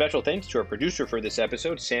 A special thanks to our producer for this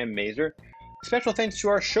episode, Sam Mazer. Special thanks to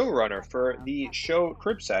our showrunner for the show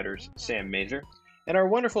Cribsiders, Sam Mazer, and our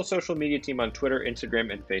wonderful social media team on Twitter,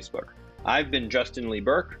 Instagram, and Facebook. I've been Justin Lee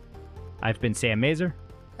Burke. I've been Sam Mazer.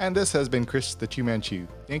 And this has been Chris the Two Man Chew.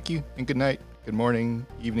 Thank you, and good night, good morning,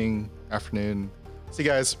 evening, afternoon. See you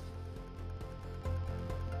guys.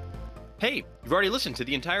 Hey, you've already listened to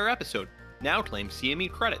the entire episode. Now claim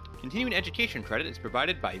CME credit. Continuing education credit is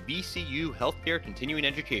provided by VCU Healthcare Continuing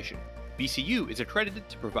Education. VCU is accredited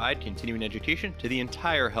to provide continuing education to the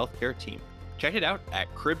entire healthcare team. Check it out at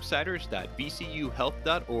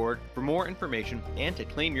cribsiders.vcuhealth.org for more information and to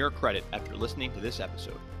claim your credit after listening to this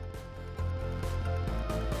episode.